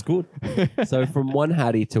is good. So from one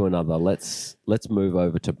Hattie to another, let's move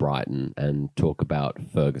over to Brighton and talk about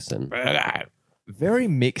Ferguson. Very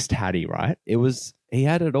mixed Hattie, right? He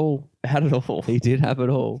had it all. Had it all. He did have it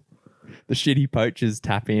all. The shitty poachers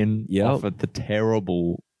tap in Yep. off of the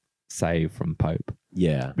terrible save from Pope.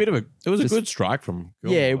 Yeah. It was Just- a good strike from.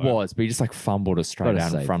 Gilmore, Yeah, it though. was, but he just like fumbled it straight Gotta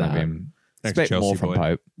out in save front of that. him. Thanks, Expect more Chelsea from boy.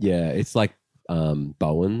 Pope. Yeah. It's like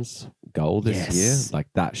Bowen's goal this Yes. year. Like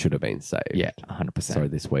that should have been saved. Yeah, 100%. Sorry,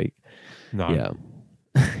 this week. No. Yeah.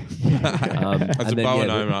 As and a then, Bowen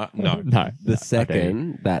yeah, owner, no. No. The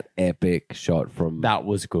second, that epic shot from That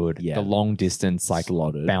was good. Yeah. The long distance, like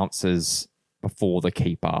slotted. bounces before the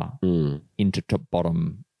keeper Mm. into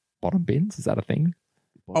bottom bins. Is that a thing?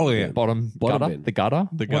 Oh, yeah. Bottom Bottom gutter? bin. The gutter?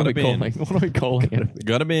 The What are we gutter bin. calling- What are we calling it?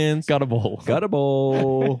 Got a bins Gutter ball. Got a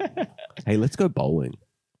ball. Hey, let's go bowling.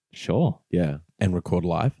 Sure. Yeah. and record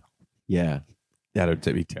live. Yeah. That'd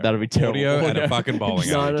be terrible. That'd be terrible. Audio and a fucking bowling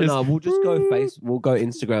No, alley. no. We'll just go We'll go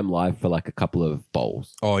Instagram live for like a couple of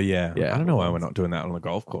bowls. Oh yeah. Yeah. I don't know why we're not doing that on the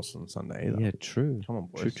golf course on Sunday either. Yeah, true. Come on,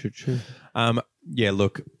 boys. True. Yeah,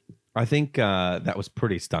 look, I think that was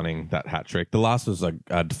pretty stunning, that hat trick. The last was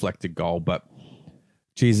a deflected goal, but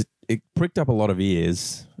geez, it pricked up a lot of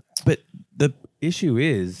ears. But the issue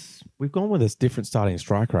is we've gone with this different starting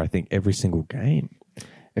striker, I think, every single game.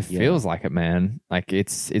 It feels like it, man. Like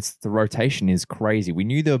it's the rotation is crazy. We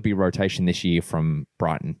knew there would be rotation this year from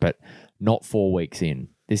Brighton, but not 4 weeks in.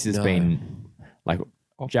 This has No. been like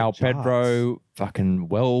Off João the charts. Pedro, fucking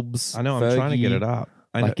Welbs. I know, I'm trying to get Fergie. it up.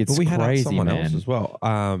 I Like, know, it's but we had crazy, someone else man. as well.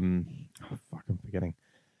 I'm forgetting.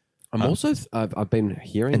 I'm also. I've been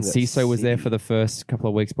hearing And that Cisse was there City- for the first couple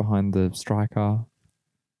of weeks behind the striker.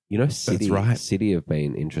 You know, City. right. City have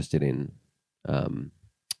been interested in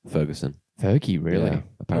Ferguson. Fergie, really? Yeah,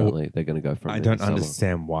 apparently, they're going to go for him I in don't the summer.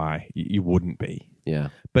 understand why you wouldn't be, Yeah.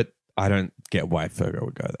 but I don't get why Fergo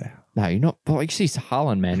would go there. No, you're not. But like, you see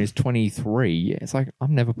Haaland, man, who's 23. It's like,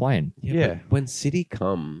 I'm never playing. Yeah. But when City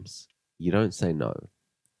comes, you don't say no.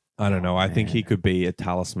 I don't know. I think man. he could be a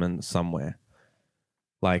talisman somewhere.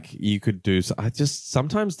 Like you could do.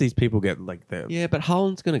 Sometimes these people get like the. Yeah, but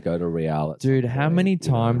Haaland's going to go to Real. at some Dude, how point, many you know?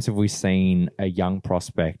 times have we seen a young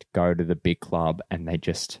prospect go to the big club and they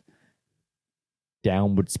just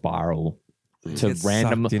downward spiral to Get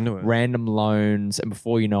sucked into it. random loans, and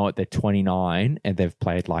before you know it, they're 29 and they've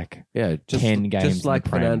played like Yeah, 10 games in just like the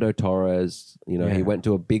Prem. Fernando Torres. You know, he Yeah. went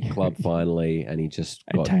to a big club finally, and he just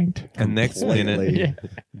and got tanked. And next minute, completely-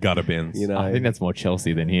 gutter bins. You know, I think that's more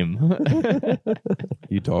Chelsea than him.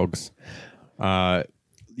 You dogs.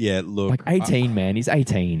 Yeah, look. like 18, man. He's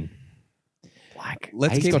 18. Like,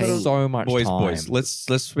 Let's he's keep got it- so much boys, time. boys.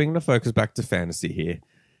 Let's swing the focus back to fantasy here.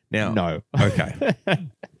 Now, No. okay.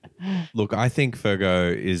 Look, I think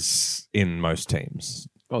Fergo is in most teams,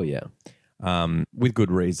 oh yeah, with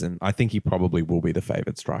good reason. I think he probably will be the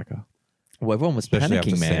favourite striker, Well, everyone was especially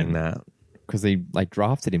after panicking, seeing man, that. because they like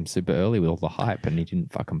drafted him super early with all the hype, and he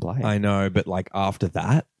didn't fucking play. I know, but like after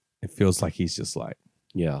that, it feels like he's just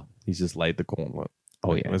yeah. laid the gauntlet. Oh,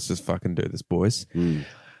 Like, yeah. let's just fucking do this, boys. Mm.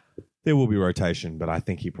 There will be rotation, but I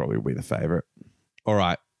think he probably will be the favourite. All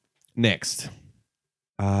right, next.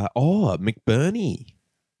 McBurney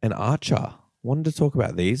and Archer. Wanted to talk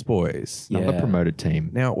about these boys. Another Yeah. promoted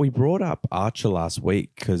team. Now, we brought up Archer last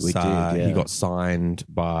week because We did, yeah. he got signed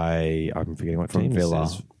by, I'm forgetting what From team Villa.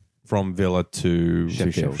 this is. From Villa to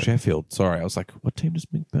Sheffield. Sorry, I was like, what team does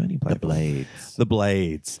McBurney play The for? Blades. The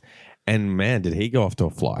Blades. And man, did he go off to a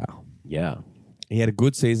flyer. Yeah, He had a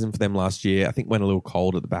good season for them last year. I think went a little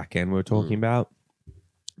cold at the back end we were talking about.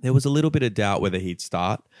 There was a little bit of doubt whether he'd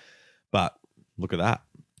start, but look at that.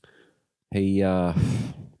 he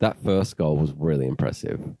that first goal was really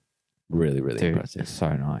impressive. Really, really Dude, impressive.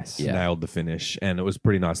 so nice. Yeah. Nailed the finish, and it was a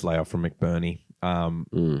pretty nice layoff from McBurney.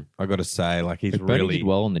 Mm. I got to say, like he's Bernie really did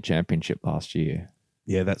well in the championship last year.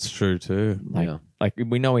 Yeah, that's true too. Like, Yeah. like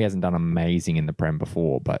we know he hasn't done amazing in the Prem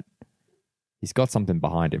before, but he's got something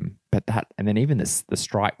behind him. But that, and then even the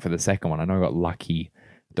strike for the second one, I know he got lucky,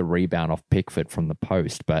 the rebound off Pickford from the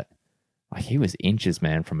post, but like he was inches,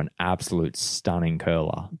 man, from an absolute stunning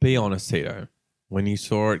curler. Be honest, Tito. When you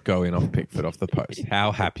saw it go in off Pickford off the post,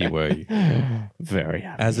 how happy were you? Very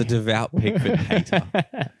happy. As a devout Pickford hater,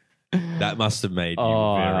 that must have made you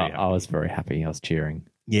very happy. I was very happy. I was cheering.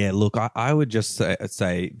 Yeah, look, I would just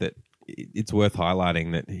say that it's worth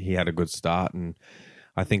highlighting that he had a good start, and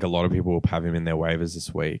I think a lot of people will have him in their waivers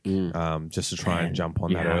this week, just to try and jump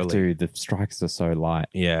on that early. Dude, the strikes are so light.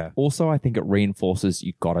 Yeah, Also, I think it reinforces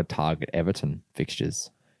you got to target Everton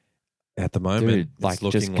fixtures. at the moment, Dude, it's like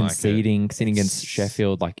looking just like conceding, sitting against It's-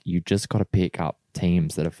 Sheffield, like you just got to pick up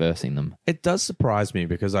teams that are versing them. It does surprise me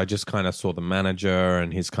because I just kind of saw the manager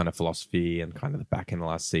and his kind of philosophy and kind of the back end of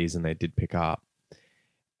last season they did pick up.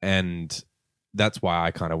 And that's why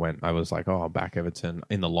I kind of I was like, oh, I'll back Everton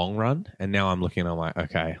in the long run. And now I'm looking, I'm like,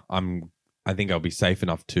 okay, I think I'll be safe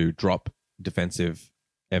enough to drop defensive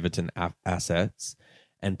Everton assets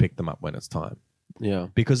and pick them up when it's time. Yeah.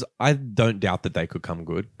 Because I don't doubt that they could come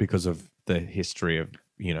good because of the history of,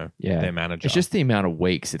 their manager. It's just the amount of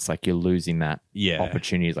weeks. It's like you're losing that yeah.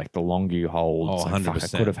 opportunities. Like the longer you hold, Oh, it's like, 100%. fuck,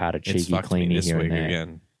 I could have had a It's cheeky fucked me cleanie this here and week there.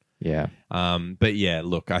 again. Yeah. But yeah,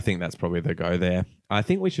 look, I think that's probably the go there. I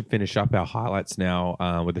think we should finish up our highlights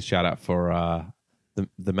now with a shout out for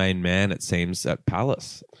the main man, it seems, at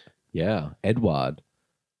Palace. Yeah. Edouard.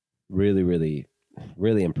 Really, really,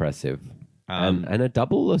 really impressive. And a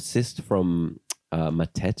double assist from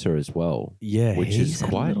Mateta as well. Yeah, which he's is had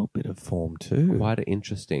quite- a little bit of form too. Quite an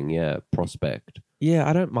interesting, prospect. Yeah,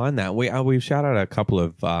 I don't mind that. We've shouted out a couple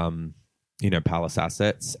of Palace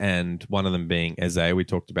assets, and one of them being Eze. We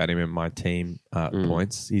talked about him in my team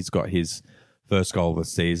points. He's got his first goal of the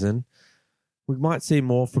season. We might see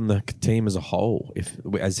more from the team as a whole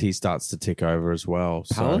as he starts to tick over as well.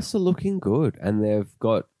 Palace are looking good, and they've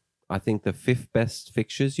got, I think, the 5th best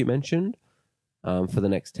fixtures you mentioned for the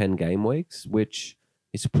next 10 game weeks, which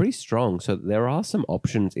is pretty strong. So there are some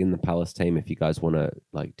options in the Palace team if you guys want to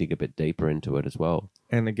like dig a bit deeper into it as well.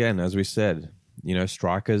 And again, as we said,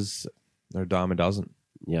 strikers, they're a dime a dozen.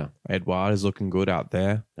 Yeah. Edouard is looking good out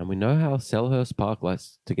there. And we know how Selhurst Park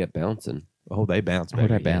likes to get bouncing. Oh, they bounce, Would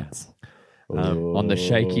baby. I bounce? On the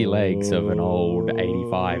shaky legs of an old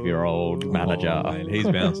 85-year-old manager. Oh, man, he's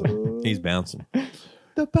bouncing. He's bouncing.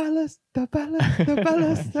 The Palace, the Palace, the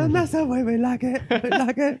Palace, and that's the way we like it. We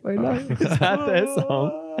like it. We like it. Is that their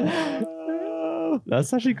song? That's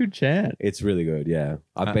such a good chant. It's really good, yeah.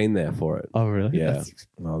 I've been there for it. Oh, really? Yeah. That's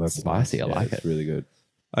That's spicy. I Yeah, like it's it. really good.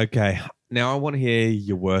 Okay, now I want to hear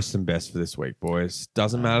your worst and best for this week, boys.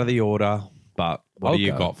 Doesn't matter the order, but what I'll do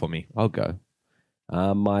you go. got for me? I'll go.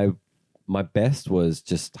 My best was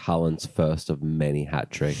just Haaland's first of many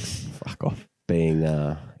hat tricks. Fuck off. Being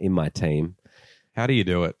in my team. How do you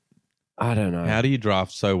do it? I don't know. How do you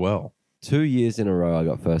draft so well? 2 years in a row, I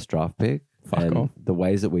got first draft pick. Fuck and off. the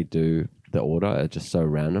ways that we do the order are just so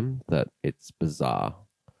random that it's bizarre.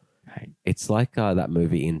 It's like that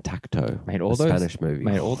movie Intacto, Mate, all the those Spanish movie.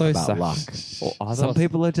 Mate, all those about luck. Some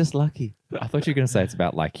people are just lucky. I thought you were going to say it's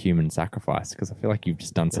about like human sacrifice because I feel like you've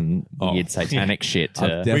just done some weird satanic shit. I've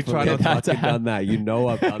To, definitely fucking done that. You know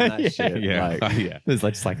I've done that shit. Yeah. Like, Yeah. there's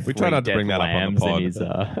like just like We try not to bring that up on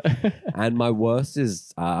the pod. and my worst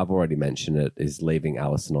is, I've already mentioned it, is leaving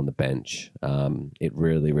Allison on the bench. It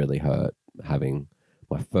really, really hurt having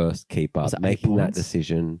my first keeper, Was it 8 making that points?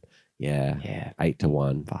 decision. Yeah. Yeah.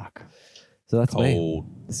 8-1. Fuck. So that's me.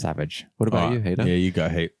 Cold. Savage. What about All you, right. Heater? Yeah, you go,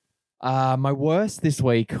 Heat. My worst this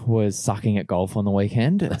week was sucking at golf on the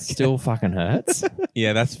weekend. It still fucking hurts.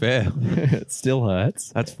 Yeah, that's fair. It still hurts.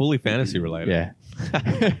 That's fully fantasy related.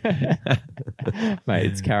 Yeah. Mate,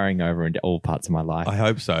 it's carrying over into all parts of my life. I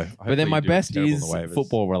hope so. But then my best is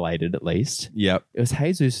football related, at least. Yep. It was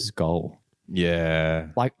Jesus' goal. Yeah.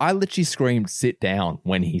 Like, I literally screamed, sit down,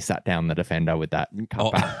 when he sat down the defender with that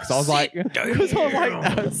cutback. Because I was like,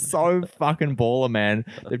 that's so fucking baller, man.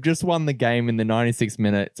 They've just won the game in the 96th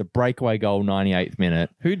minute. It's a breakaway goal, 98th minute.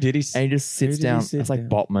 Who did he? And he just sits did he down. sit It's like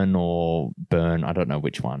down? Botman or Byrne. I don't know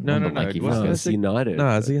which one. No, One no, of the no. lanky It wasn't fuckers. No, it's United.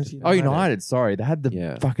 No, it's against Oh, United. Sorry. They had the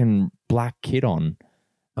Yeah. fucking black kid on.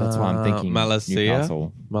 That's why I'm thinking Malacia?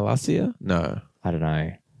 Newcastle. Malacia? No. I don't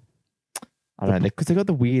know. Because they got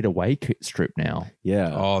the weird away strip now.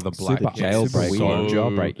 Yeah. Oh, the black Super jailbreak. weird So-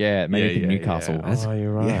 jailbreak. Yeah, maybe Yeah, Newcastle. yeah. Oh,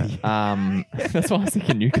 you're right. That's why I was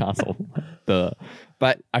thinking Newcastle. But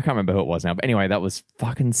I can't remember who it was now. But anyway, that was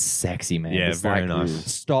fucking sexy, man. Yeah, Just very like,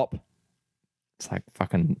 nice. Stop. It's like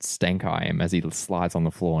fucking stank eye him as he slides on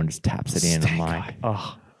the floor and just taps it in. I'm like,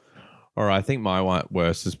 oh, All right, I think my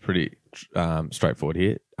worst is pretty straightforward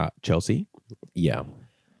here. Chelsea. Yeah.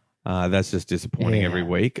 That's just disappointing Yeah. every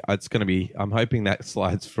week. It's going to be. I'm hoping that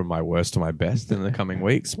slides from my worst to my best in the coming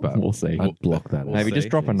weeks. But we'll see. I'd block that. We'll Maybe see. just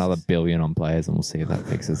drop another billion on players and we'll see if that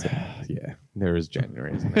fixes it. yeah, there is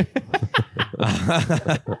January, isn't it?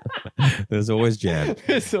 There's always Jan.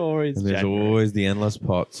 It's always And there's always the endless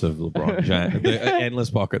pots of LeBron James, the endless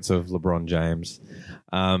pockets of LeBron James.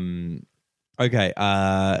 Okay,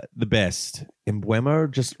 the best. Mbeumo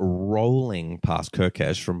just rolling past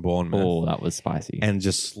Kirkesh from Bournemouth Oh, that was spicy. and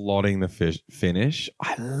just slotting the finish.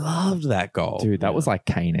 I loved that goal. Dude, that was like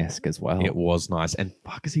Kane-esque as well. It was nice. And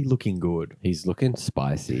fuck, is he looking good? He's looking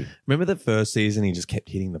spicy. Remember the first season he just kept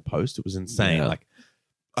hitting the post? It was insane. Yeah. Like,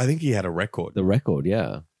 I think he had a record. The record,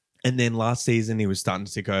 yeah. And then last season he was starting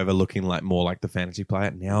to take over, looking like more like the fantasy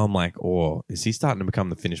player. Now I'm like, oh, is he starting to become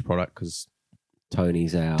the finished product? Because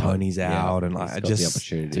Tony's out. and he's I got just the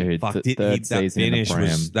opportunity. Dude, fuck, th- that third season in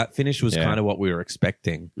the finish was Yeah. kind of what we were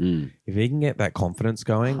expecting. Mm. If he can get that confidence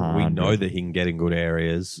going, we 100. know that he can get in good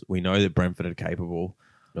areas. We know that Brentford are capable.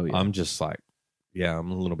 Oh, yeah. I'm just like, yeah,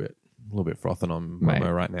 I'm a little bit frothing on Mate.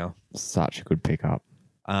 Momo right now. Such a good pickup.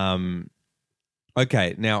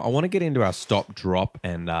 Okay, now I want to get into our stop, drop,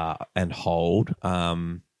 and hold.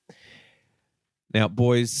 Now,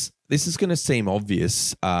 boys, this is going to seem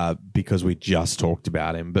obvious because we just talked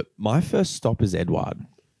about him, but my first stop is Edouard.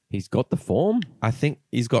 He's got the form. I think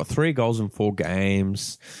he's got 3 goals in 4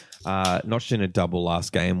 games. Notched in a double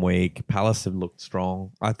last game week. Palace have looked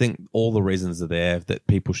strong. I think all the reasons are there that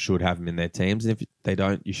people should have him in their teams, and if they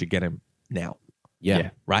don't, you should get him now. Yeah.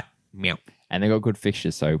 Right? Meow. And they got good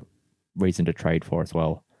fixtures, so reason to trade for as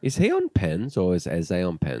well. Is he on pens or is Eze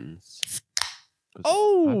on pens? That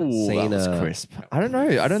was crisp. I don't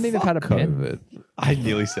know. I don't think they've had a pen. COVID. I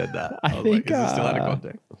nearly said that. I was think, like, is it still out of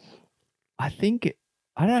context? I think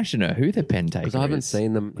I don't actually know who the pen taker Because I haven't is.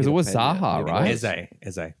 seze them. 'Cause in it a was pen yet. Zaha, It right? was. Eze.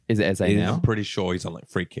 Is it Eze now? I'm pretty sure he's on like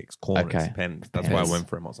free kicks, corners, Okay. pens. That's why I Pens. went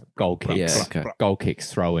for him. I was like, Goal kicks. Yeah, okay. Goal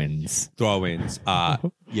kicks, throw-ins, throw-ins.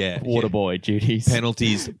 Yeah. water boy duties.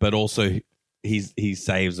 Penalties, but also he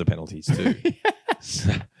saves the penalties too.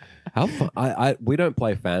 How fun, we don't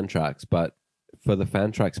play fan tracks, but for the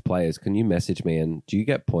fan tracks players, can you message me and do you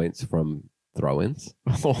get points from throw-ins?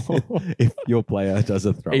 If your player does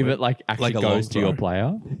a throw-in. Even like actually Like a long goes to your throw.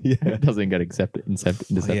 player. Yeah. It doesn't get intercepted.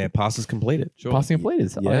 Yeah, passes completed. Sure. Passing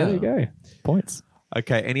completed. Oh, Yeah. there you go. Points.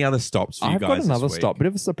 Okay, any other stops for you I've guys got this another week? stop. Bit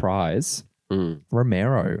of a surprise. Mm.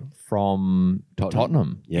 Romero from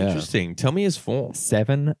Tottenham. Yeah. Interesting. Tell me his form.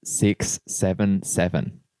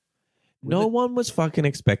 7-6-7-7. No one was fucking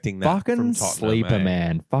expecting that Fucking from Tottenham, sleeper, eh?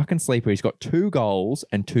 man. Fucking sleeper. He's got 2 goals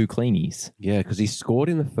and 2 cleanies. Yeah, because he scored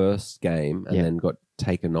in the first game and Yeah. then got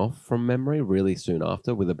taken off from memory really soon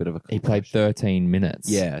after with a bit of a concussion. He played 13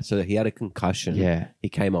 minutes. Yeah, so he had a concussion. Yeah. He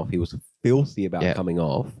came off. He was filthy about Yeah. coming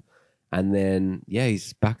off. And then, yeah,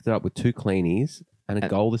 he's backed it up with 2 cleanies and a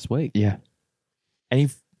goal this week. Yeah. And he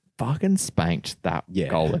fucking spanked that Yeah.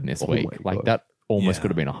 goal in this Oh week. my Like God. that almost Yeah.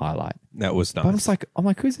 could have been a highlight. That was But I'm nice. just like,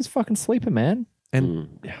 who's this fucking sleeper, man?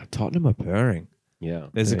 And Tottenham are purring. Yeah.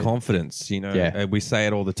 There's a Dude. confidence, you know. Yeah. We say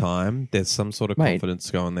it all the time. There's some sort of Mate.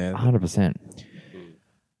 confidence going there. 100%.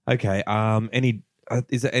 Okay.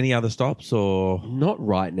 Is there any other stops or? Not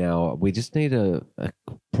right now. We just need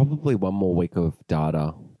probably one more week of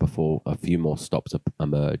data before a few more stops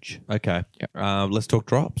emerge. Okay. Let's talk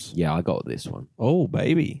drops. Yeah, I got this one. Oh,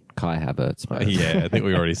 baby. Kai Havertz, mate. Yeah, I think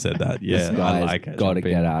we already said that. Yeah, This I guy's like it. got to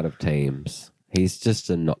get out of teams. He's just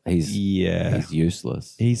he's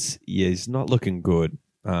useless. He's not looking good.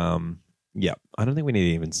 Yeah, I don't think we need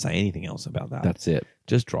to even say anything else about that. That's it.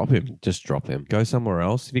 Just drop him. Just drop him. Go somewhere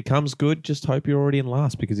else. If he comes good, just hope you're already in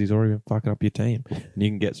last because he's already been fucking up your team, and you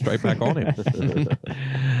can get straight back on him.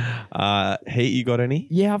 Heat, you got any?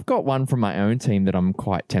 Yeah, I've got one from my own team that I'm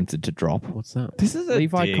quite tempted to drop. What's that? This is a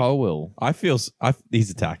Levi dig. Colwill, He's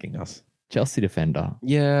attacking us. Chelsea defender.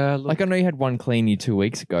 Yeah, look, Like, I know you had one clean you 2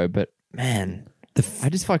 weeks ago, but man, I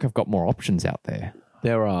just feel like I've got more options out there.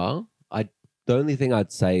 there are. The only thing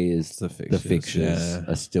I'd say is The the fixtures, fixtures yeah.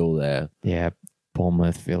 are still there. Yeah,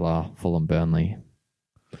 Bournemouth, Villa, Fulham, Burnley.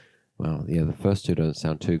 Well, yeah, the first two don't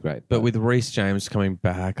sound too great. But with Reece James coming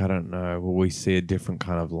back, I don't know. Will we see a different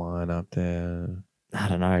kind of lineup there? I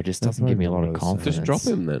don't know. It just That's doesn't give me a lot of what I was confidence. just drop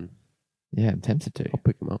him then. Yeah, I'm tempted to. I'll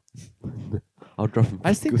pick him up. I'll drop him.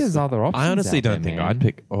 I just think there's other options. I honestly out there, don't think man. I'd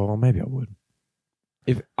pick. Oh, maybe I would.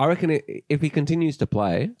 I reckon if he continues to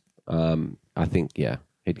play, I think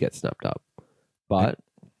he'd get snapped up. But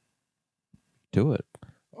do it.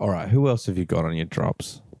 All right. Who else have you got on your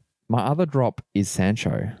drops? My other drop is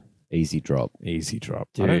Sancho. Easy drop. Easy drop.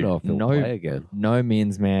 I don't Dude, know if he'll no- play again. No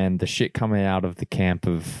means, man. The shit coming out of the camp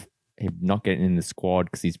of him not getting in the squad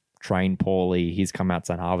because he's trained poorly. He's come out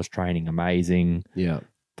saying, I was training amazing. Yeah.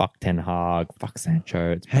 Fuck Ten Hag. Fuck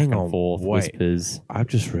Sancho. It's Hang back on, and forth. wait. Whispers. I've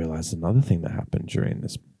just realized another thing that happened during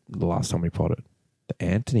the last time we potted. The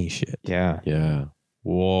Anthony shit. Yeah. Yeah.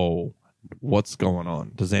 Whoa. What's going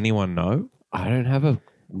on? Does anyone know? I don't have a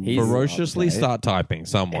Ferociously update. start typing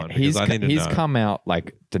someone because He's I need to he's know. come out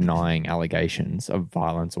like denying allegations of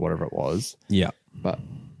violence or whatever it was. Yeah. But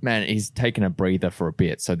man, he's taken a breather for a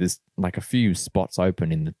bit. So there's like a few spots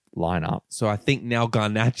open in the lineup. So I think now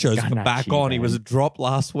Garnacho's back Garnacho, on. He man. was a drop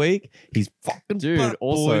last week. He's fucking Dude, back,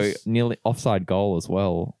 also boys. nearly offside goal as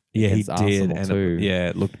well. Yeah, he against did. Arsenal And too.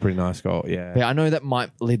 it looked a pretty nice goal. Yeah. But I know that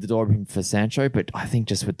might lead the door open for Sancho, but I think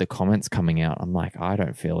just with the comments coming out, I'm like, I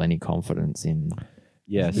don't feel any confidence in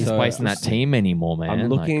Yeah. his so place in that team anymore, man. I'm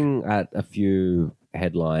Like, looking at a few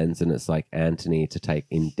headlines and it's like Anthony to take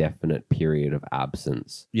indefinite period of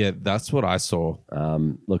absence. Yeah, that's what I saw.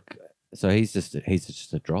 Look, so he's just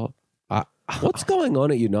a drop. What's going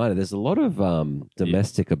on at United? There's a lot of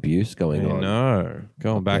domestic abuse going I on. know.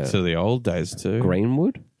 Going back there. to the old days too.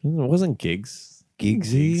 Greenwood, It wasn't Giggs.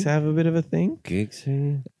 Giggsy? Giggs have a bit of a thing?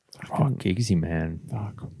 Giggsy. fuck Giggsy, man.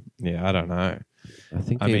 Fuck. Yeah, I don't know. I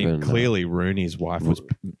think I mean, even clearly Rooney's wife was I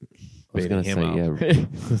was beating going to him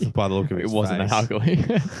say up by the look of It his wasn't face. ugly.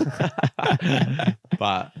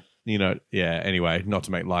 But, you know, yeah, anyway, not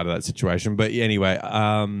to make light of that situation. But anyway,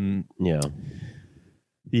 yeah.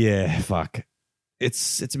 yeah, fuck.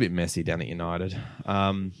 It's a bit messy down at United.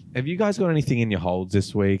 Have you guys got anything in your holds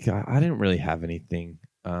this week? I didn't really have anything.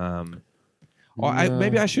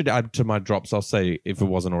 Maybe I should add to my drops. I'll say, if it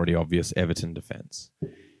wasn't already obvious, Everton defense.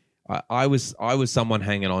 I was someone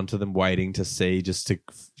hanging on to them, waiting to see just to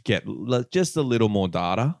get just a little more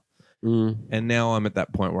data. And now I'm at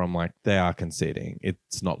that point where I'm like, they are conceding.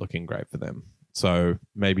 It's not looking great for them. So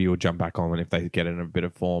maybe you'll jump back on if they get in a bit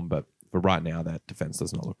of form. But for right now, that defense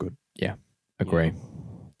does not look good. Yeah, agree.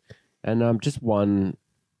 And just one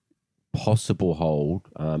possible hold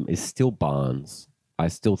is still Barnes. I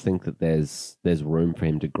still think that there's room for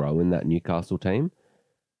him to grow in that Newcastle team.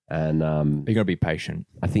 And You're going to be patient.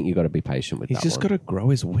 I think you've got to be patient with He's that just one. got to grow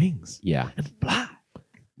his wings. Yeah. And fly.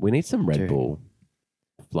 We need some Red Dude. Bull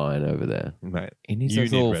flying over there. Mate. He needs You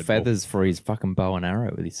those need little Red Bull. feathers for his fucking bow and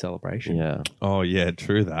arrow with his celebration. Yeah. Oh, yeah,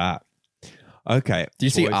 true that. Okay. Do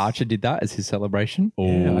you see boys. Archer did that as his celebration?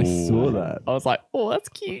 Yeah, I Ooh. saw that. I was like, oh, that's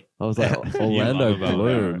cute. I was like, You Orlando love it,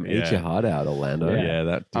 Bloom, yeah. eat your heart out, Orlando. Yeah,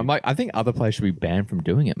 that. I'm like, I think other players should be banned from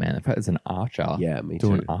doing it, man. In fact, there's an Archer. Yeah, me Do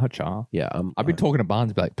too. an Archer. Yeah, I've been talking to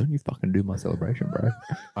Barnes and be like, don't you fucking do my celebration, bro.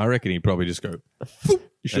 I reckon he'd probably just go You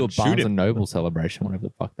should do a And shoot Barnes him. and Noble celebration, whatever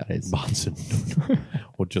the fuck that is. Barnson,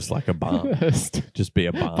 or just like a barn, just be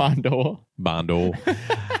a barn, Barn door. barn door.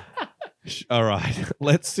 All right,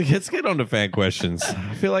 let's get on to fan questions.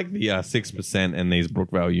 I feel like the 6% and these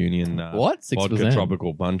Brookvale Union What? 6%? vodka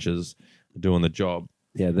tropical bunches are doing the job.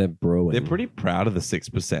 Yeah, they're brewing. They're pretty proud of the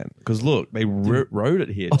 6% because look, they wrote it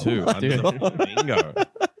here too. under dude. the flamingo.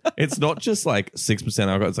 It's not just like 6%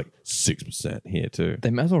 I've got, it's like 6% here too. They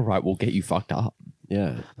may as well write, "We'll get you fucked up."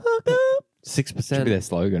 Yeah. Should 6%. be their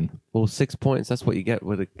slogan. Well, 6 points. That's what you get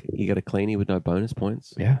you get a cleanie with no bonus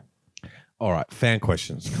points. Yeah. All right, fan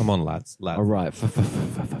questions. Come on, lads. All right.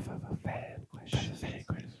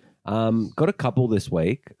 Got a couple this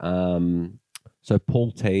week. So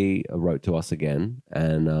Paul T wrote to us again,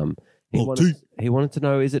 and he wanted to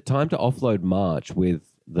know: is it time to offload March with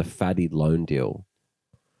the Fatty loan deal?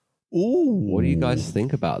 Ooh. What do you guys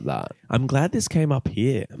think about that? I'm glad this came up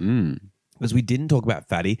here because we didn't talk about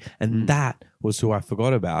Fatty, and that was who I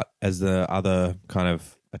forgot about as the other kind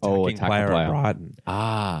of attacking player at Brighton.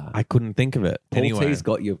 I couldn't think of it. Paul Anyway, T's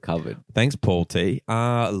got you covered. thanks, Paul T.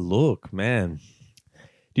 Look, man.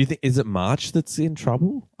 Do you think, is it March that's in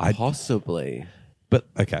trouble? Possibly. But,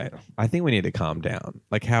 okay, I think we need to calm down.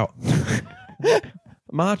 Like how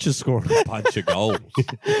March has scored a bunch of goals.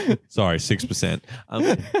 Sorry, 6%.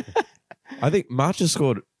 I think March has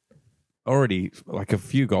scored already like a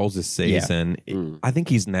few goals this season. I think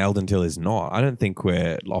he's nailed until he's not. I don't think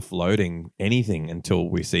we're offloading anything until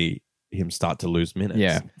we see him start to lose minutes.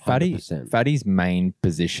 Yeah. 100%. Fatty's main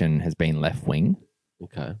position has been left wing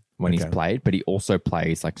Okay. when he's played, but he also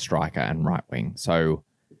plays like striker and right wing. So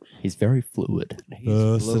he's very fluid.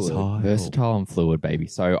 Versatile and fluid, baby.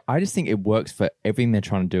 So I just think it works for everything they're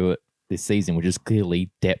trying to do this season, which is clearly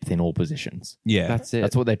depth in all positions. Yeah. That's it.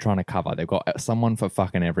 That's what they're trying to cover. They've got someone for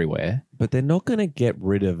fucking everywhere. But they're not going to get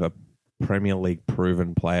rid of a Premier League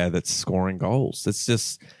proven player that's scoring goals. It's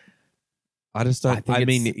just, I just don't. I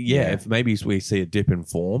mean, if maybe we see a dip in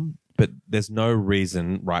form, but there's no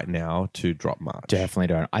reason right now to drop March. Definitely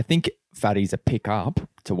don't. I think Fatty's a pick up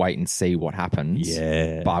to wait and see what happens.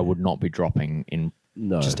 Yeah. But I would not be dropping in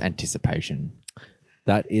No. just anticipation.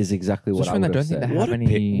 That is exactly what I would have said.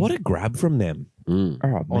 What a grab from them. Oh,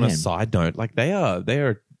 On a man. side note, like they are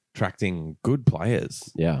attracting good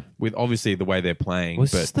players Yeah. with obviously the way they're playing. Well,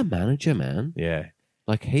 it's but just the manager, man. yeah,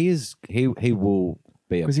 Like he will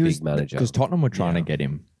be a big manager. Because Tottenham were trying to get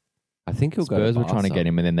him. I think he'll Spurs go to were trying to Barca. get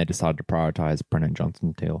him, and then they decided to prioritize Brennan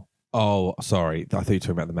Johnson deal. Oh, sorry. I thought you were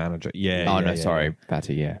talking about the manager. Yeah. Oh, yeah, no, yeah, sorry.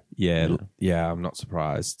 Fatty, yeah. Yeah. I'm not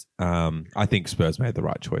surprised. I think Spurs made the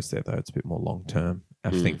right choice there, though. It's a bit more long term. I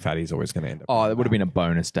think Fatty's always going to end up. Oh, it would have been a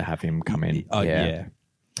bonus to have him come in. Oh, yeah.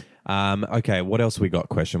 Okay. What else we got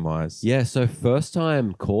question wise? Yeah, so first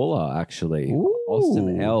time caller actually.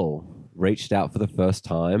 Austin L reached out for the first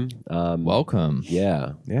time. Welcome.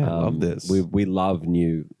 Yeah. Yeah, I love this. We love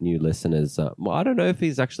new listeners. Well, I don't know if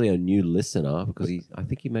he's actually a new listener because I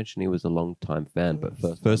think he mentioned he was a long time fan, but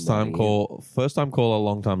First time caller,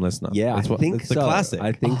 long time listener. Yeah, That's I think it's so. a classic.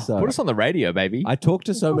 I think so. Put us on the radio, baby. I talked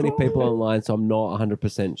to so many people online, so I'm not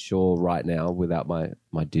 100% sure right now without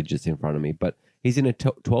my digits in front of me. But he's in a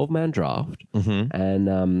 12-man draft,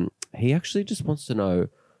 and he actually just wants to know,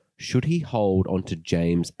 should he hold on to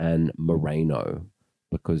James and Moreno?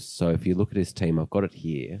 Because so if you look at his team, I've got it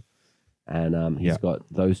here, and he's got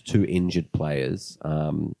those two injured players.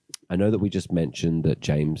 I know that we just mentioned that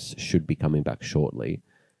James should be coming back shortly,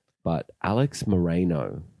 but Alex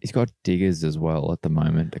Moreno. He's got Diggers as well at the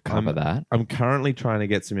moment to cover that. I'm currently trying to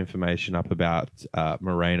get some information up about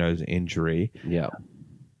Moreno's injury. Yeah.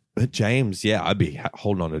 But James, I'd be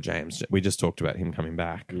holding on to James. We just talked about him coming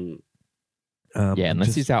back.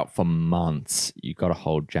 Unless he's out for months, you got to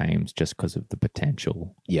hold James just because of the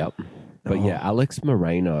potential. Yep. But Alex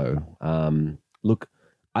Moreno. Look,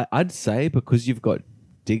 I'd say because you've got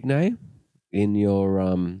Digne in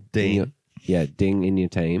your Ding. Ding in your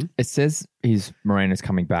team. It says Moreno's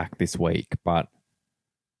coming back this week, but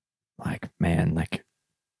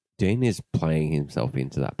Dean is playing himself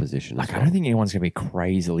into that position. I don't think anyone's going to be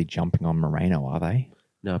crazily jumping on Moreno, are they?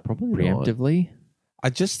 No, probably not. Preemptively I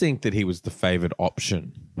just think that he was the favoured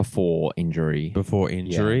option before injury.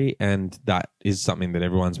 and that is something that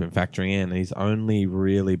everyone's been factoring in. And he's only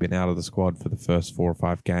really been out of the squad for the first 4 or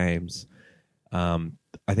 5 games.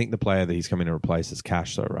 I think the player that he's coming to replace is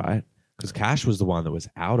Cash, though, right? Because Cash was the one that was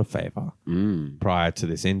out of favour prior to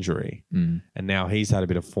this injury. And now he's had a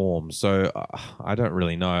bit of form. So I don't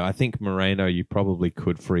really know. I think Moreno, you probably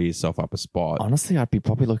could free yourself up a spot. Honestly, I'd be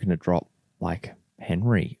probably looking to drop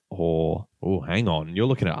Henry or... Oh, hang on. You're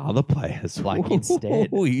looking at other players. Instead.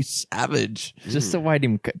 Oh, you savage. Just to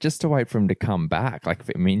wait for him to come back. Like, if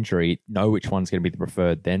I'm injury, know which one's going to be the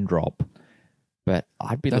preferred, then drop. But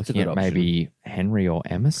I'd be That's a looking good at maybe Henry or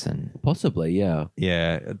Emerson. Possibly, yeah.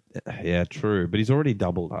 Yeah, true. But he's already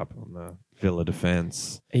doubled up on the Villa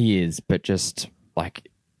defence. He is, but just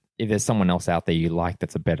if there's someone else out there you like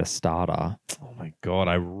that's a better starter, Oh my God.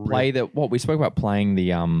 we spoke about playing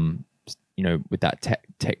the with that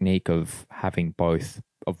technique of having both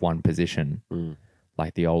of one position,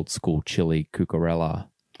 like the old school Chile Cucurella.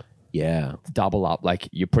 Yeah. Double up, like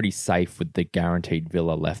you're pretty safe with the guaranteed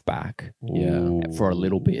Villa left back for a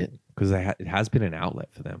little bit. Because it has been an outlet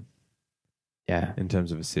for them Yeah. in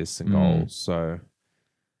terms of assists and goals. So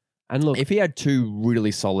And look, If he had two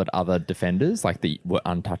really solid other defenders, like that were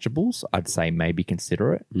untouchables, I'd say maybe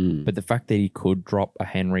consider it. But the fact that he could drop a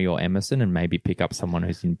Henry or Emerson and maybe pick up someone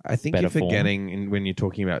who's in I think better you're forgetting when you're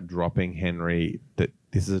talking about dropping Henry that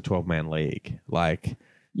this is a 12-man league. Like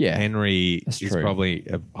Yeah, Henry that's is true. probably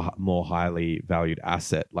a more highly valued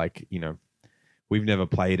asset. Like, we've never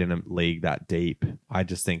played in a league that deep. I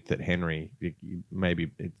just think that Henry,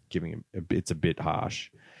 maybe it's giving him, it's a bit harsh.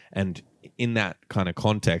 And in that kind of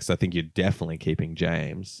context, I think you're definitely keeping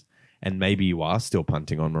James, and maybe you are still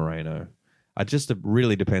punting on Moreno. It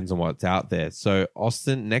really depends on what's out there. So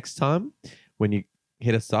Austin, next time when you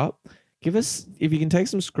hit us up, give us, if you can take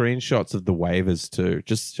some screenshots of the waivers too,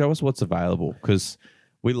 just show us what's available, because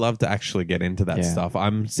we love to actually get into that stuff.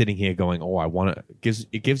 I'm sitting here going, I want it.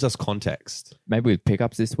 It gives us context. maybe with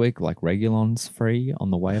pickups this week, like Regulon's free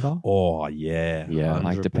on the waiver. Oh, yeah. Yeah.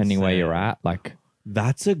 Like depending where 100%. you're at, like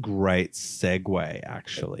That's a great segue,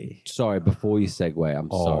 actually. sorry, before you segue,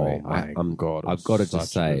 I'm sorry. I'm God. I've got to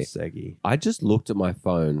just say, Seggy. I just looked at my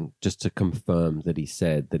phone just to confirm that he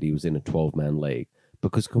said that he was in a 12-man league.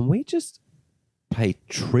 Because can we just pay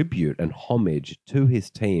tribute and homage to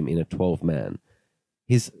his team in a 12-man?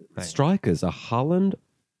 His strikers are Haaland,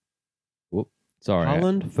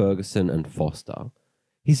 Ferguson, and Foster.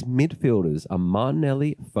 His midfielders are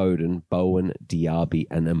Martinelli, Foden, Bowen, Diaby,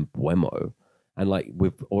 and Mbeumo. And like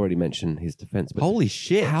we've already mentioned his defense. But Holy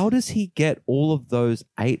shit. how does he get all of those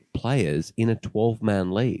 8 players in a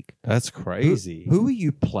 12-man league? That's crazy. Who are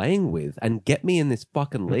you playing with? And get me in this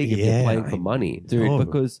fucking league if Yeah, you're playing for money. Dude,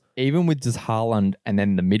 because even with just Haaland and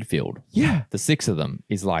then the midfield, the 6 of them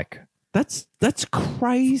is like that's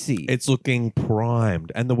crazy. It's looking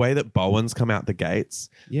primed. And the way that Bowen's come out the gates.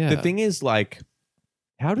 yeah. The thing is, like,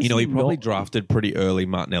 How does he probably not- drafted pretty early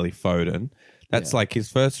Martinelli, Foden. That's like his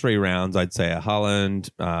first 3 rounds, I'd say a Haaland,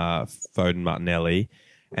 Foden, Martinelli.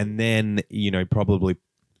 And then, probably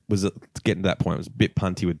was getting to that point, it was a bit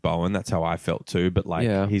punty with Bowen. That's how I felt too. But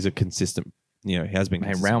he's a consistent, he has been hey,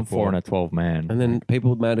 consistent round 4 before. and a 12 man. And then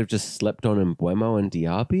people might have just slept on Mbeumo and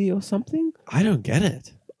Diaby or something. I don't get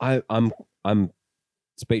it. I'm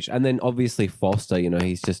speech. And then obviously Foster,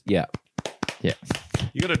 he's just yeah.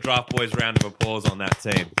 You got a draft boys round of applause on that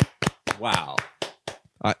team. wow.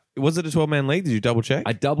 Was it a 12-man league? Did you double check?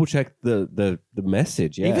 I double checked the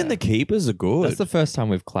message. Yeah. Even the keepers are good. That's the first time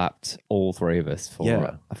we've clapped all 3 of us for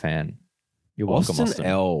Yeah. a fan. You're welcome, Austin Austin.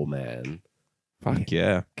 L, man. Fuck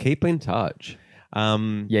yeah. Keep in touch.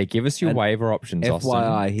 Yeah, give us your And waiver options, Austin.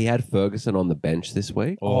 FYI, he had Ferguson on the bench this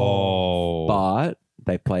week, but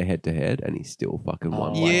they play head to head, and he still fucking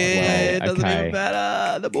won. Yeah. it doesn't Okay. even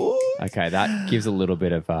matter. The boys. Okay, that gives a little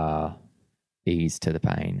bit of ease to the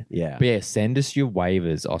pain. Yeah. But yeah, send us your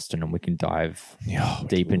waivers, Austin, and we can dive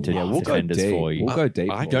deep into We'll go defenders deep. for you. We'll go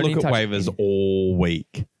deep. I for Don't can you. look need at to touch waivers all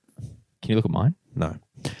week. Can you look at mine? No.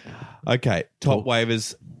 Okay, top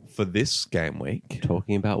waivers for this game week.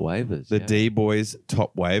 Talking about waivers. The yeah. D boys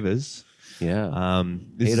top waivers. Yeah.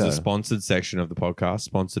 This Peter. is a sponsored section of the podcast,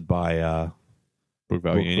 sponsored by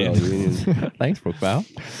Brookvale Union. Brookvale Union. Thanks, Brookvale.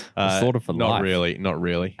 Sort of for not life. really, not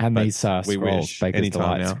really. And But these we scrolls, wish Baker's anytime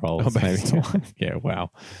Delight now. scrolls, Oh, Baker's maybe. Delight. Yeah,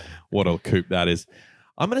 wow, what a coup that is.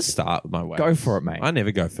 I'm going to start with my waivers. Go for it, mate. I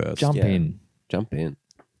never go first. Jump Yeah. in. Jump in.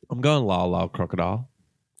 I'm going Lyle Crocodile.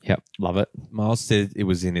 Yep, love it. Miles said it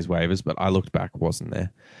was in his waivers, but I looked back, it wasn't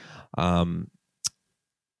there. From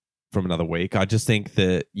another week, I just think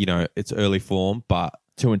that it's early form, but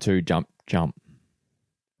 2 and 2, jump.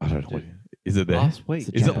 I don't know. Is it there? Last week.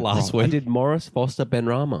 Is it last I week? did Morris, Foster, Ben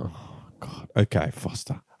Rama. God. Okay,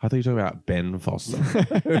 Foster. I thought you were talking about Ben Foster.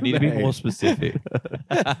 You need to be more specific. You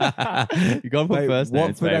got for first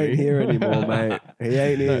names, Watford ain't baby. here anymore, mate. He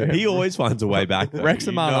ain't here. He always finds a way back. Though.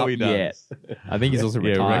 Wrexham aren't up he does. yet. I think he's also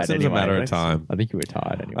Yeah, retired. Wrexham's anyway. a matter of time. I think he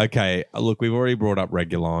retired anyway. Okay, look, we've already brought up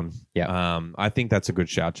Regulon. Yeah. I think that's a good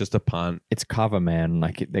shout. Just a punt. It's cover, man.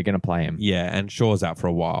 Like they're going to play him. Yeah, and Shaw's out for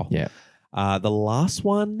a while. Yeah. The last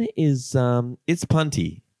one is it's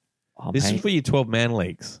punty. Oh, This mate. is for your 12-man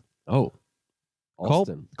leagues. Oh.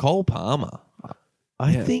 Austin. Cole Palmer.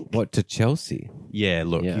 I Yeah. think. What, to Chelsea? Yeah,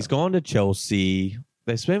 look, Yeah. he's gone to Chelsea.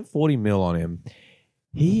 They spent 40 mil on him.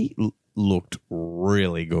 He looked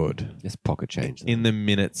really good It's pocket change. in the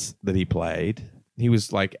minutes that he played. He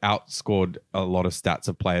was like outscored a lot of stats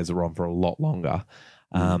of players that were on for a lot longer.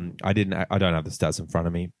 I don't have the stats in front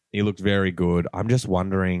of me. He looked very good. I'm just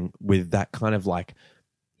wondering with that kind of like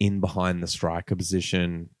in behind the striker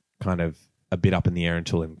position, kind of a bit up in the air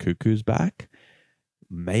until Nkuku's back.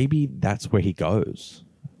 Maybe that's where he goes.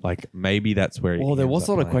 Like, maybe that's where he Well, there ends was up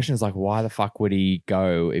a lot of playing. questions like, why the fuck would he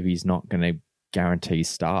go if he's not going to guarantee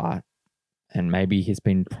start? And maybe he's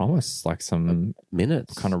been promised like some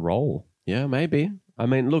Minutes. kind of role. Yeah, maybe. I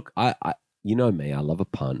mean, look, I you know me, I love a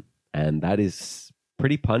punt, and that is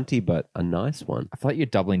pretty punty, but a nice one. I feel like you're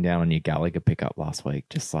doubling down on your Gallagher pickup last week.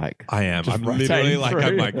 Just like, I am. Just I'm literally rotating like, through.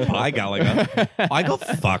 I'm like, bye, Gallagher. I got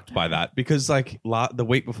fucked by that because, like, the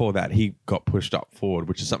week before that, he got pushed up forward,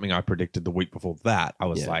 which is something I predicted the week before that. I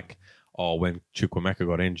was Yeah. like, oh, when Chukwuemeka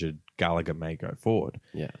got injured, Gallagher may go forward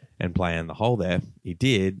Yeah. and play in the hole there. He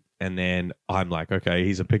did. And then I'm like, okay,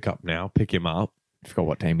 he's a pickup now. Pick him up. I forgot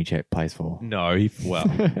what team he plays for. No,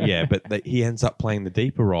 yeah, but he ends up playing the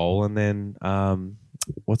deeper role. And then,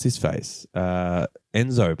 what's his face?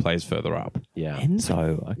 Enzo plays further up. Yeah.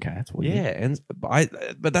 Enzo. Okay, that's weird. Yeah,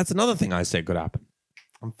 but that's another thing I said could happen.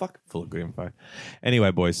 I'm fucking full of good info.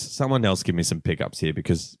 Anyway, boys, someone else give me some pickups here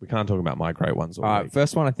because we can't talk about my great ones all All right, week.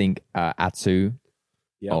 first one, I think Atsu.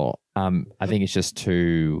 Yeah. Or I think it's just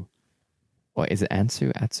too. What is it?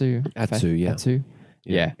 Atsu. Atsu, yeah. Atsu.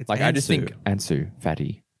 Yeah. It's Like I just Ansu. think Ansu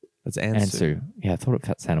fatty. That's Ansu. Ansu. Yeah, I thought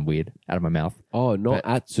it sounded weird out of my mouth. Oh, not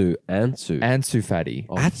Atsu, Ansu. Ansu fatty.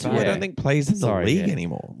 Oh, Atsu, I yeah. don't think plays in the Sorry, league yeah.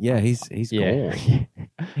 anymore. Yeah, he's Yeah. gone.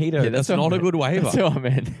 Hedo, Yeah, that's what not I a good meant. That's waiver. what I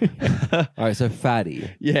meant. All right, so Fatty,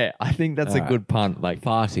 Yeah, I think that's a Alright. good punt. Like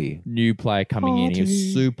Farty. new player coming in, he was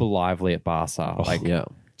Farty. super lively at Barca. Oh, Like Yeah.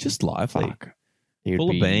 Just lively. fuck, he would Full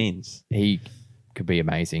of be- beans. He could be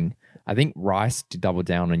amazing. I think Rice, to double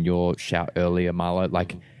down on your shout earlier, Marlo,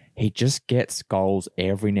 like he just gets goals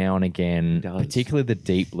every now and again, does. particularly the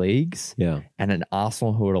deep leagues. Yeah. And an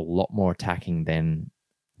Arsenal who are a lot more attacking than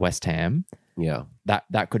West Ham, Yeah.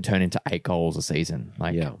 that could turn into 8 goals a season,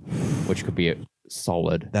 like Yeah. which could be a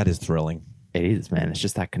solid. That is thrilling. It is, man. It's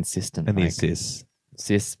just that consistent. And the like, assists.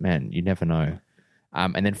 assists, man, you never know.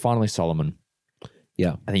 And then finally Solomon.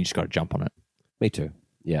 Yeah. I think you just got to jump on it. Me too.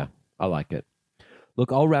 Yeah. I like it.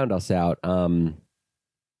 Look, I'll round us out.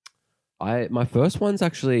 My first one's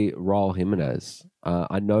actually Raul Jimenez.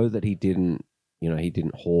 I know that he didn't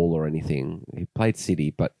haul or anything. He played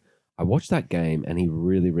City, but I watched that game and he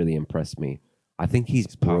really, really impressed me. I think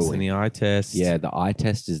he's Passing brewing. the eye test. Yeah, the eye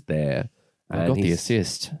test is there. He And got the he's-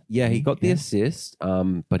 assist. Yeah, he got the Yeah. assist,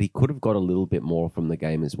 but he could have got a little bit more from the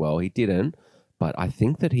game as well. He didn't, but I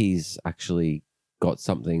think that he's actually got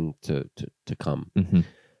something to come. Mhm.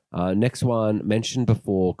 Next one, mentioned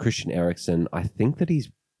before, Christian Eriksen. I think that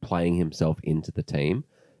he's playing himself into the team,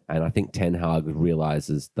 and I think Ten Hag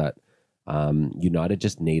realizes that United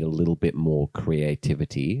just need a little bit more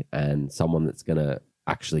creativity and someone that's going to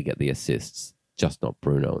actually get the assists, just not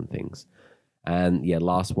Bruno and things. And yeah,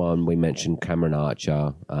 last one, we mentioned Cameron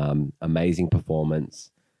Archer. Amazing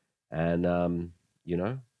performance. And,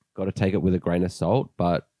 got to take it with a grain of salt.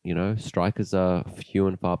 But, strikers are few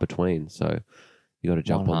and far between. So you got to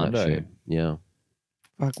jump on that 100. shit. Yeah.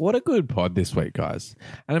 Fuck, what a good pod this week, guys.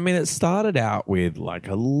 And I mean, it started out with like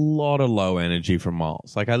a lot of low energy from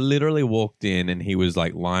Miles. Like, I literally walked in and he was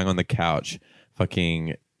like lying on the couch,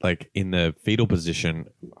 fucking like in the fetal position,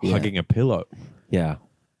 Yeah. hugging a pillow. Yeah.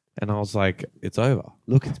 And I was like, it's over.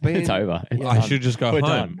 Look, it's been. It's over. It's I done. should just go We're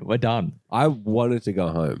home. done. We're done. I wanted to go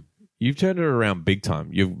home. You've turned it around big time.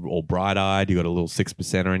 You're all bright eyed. You got a little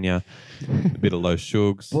 6%er in you, a bit of low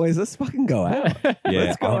shugs. Boys, let's fucking go out. Yeah,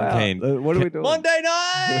 Let's go I'm out. keen. What are we doing? Monday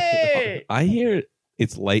night. I hear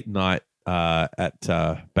it's late night at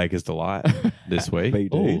Baker's Delight this week.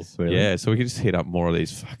 BDs. Really? Yeah, so we can just hit up more of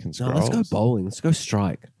these fucking No, scrolls. let's go bowling. Let's go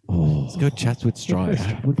strike. Oh, Let's go chats with strike.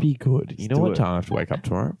 that would be good. You know do what it. time I have to wake up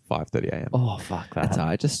tomorrow? 5:30 a.m. Oh fuck that. That's all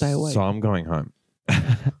right. Just stay awake. So I'm going home.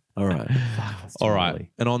 All right. That's too All right.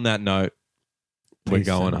 early. And on that note, we're Peace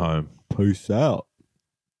going out. home. Peace out.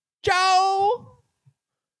 Ciao.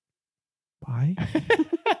 Bye.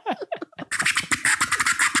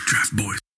 Draft Boys.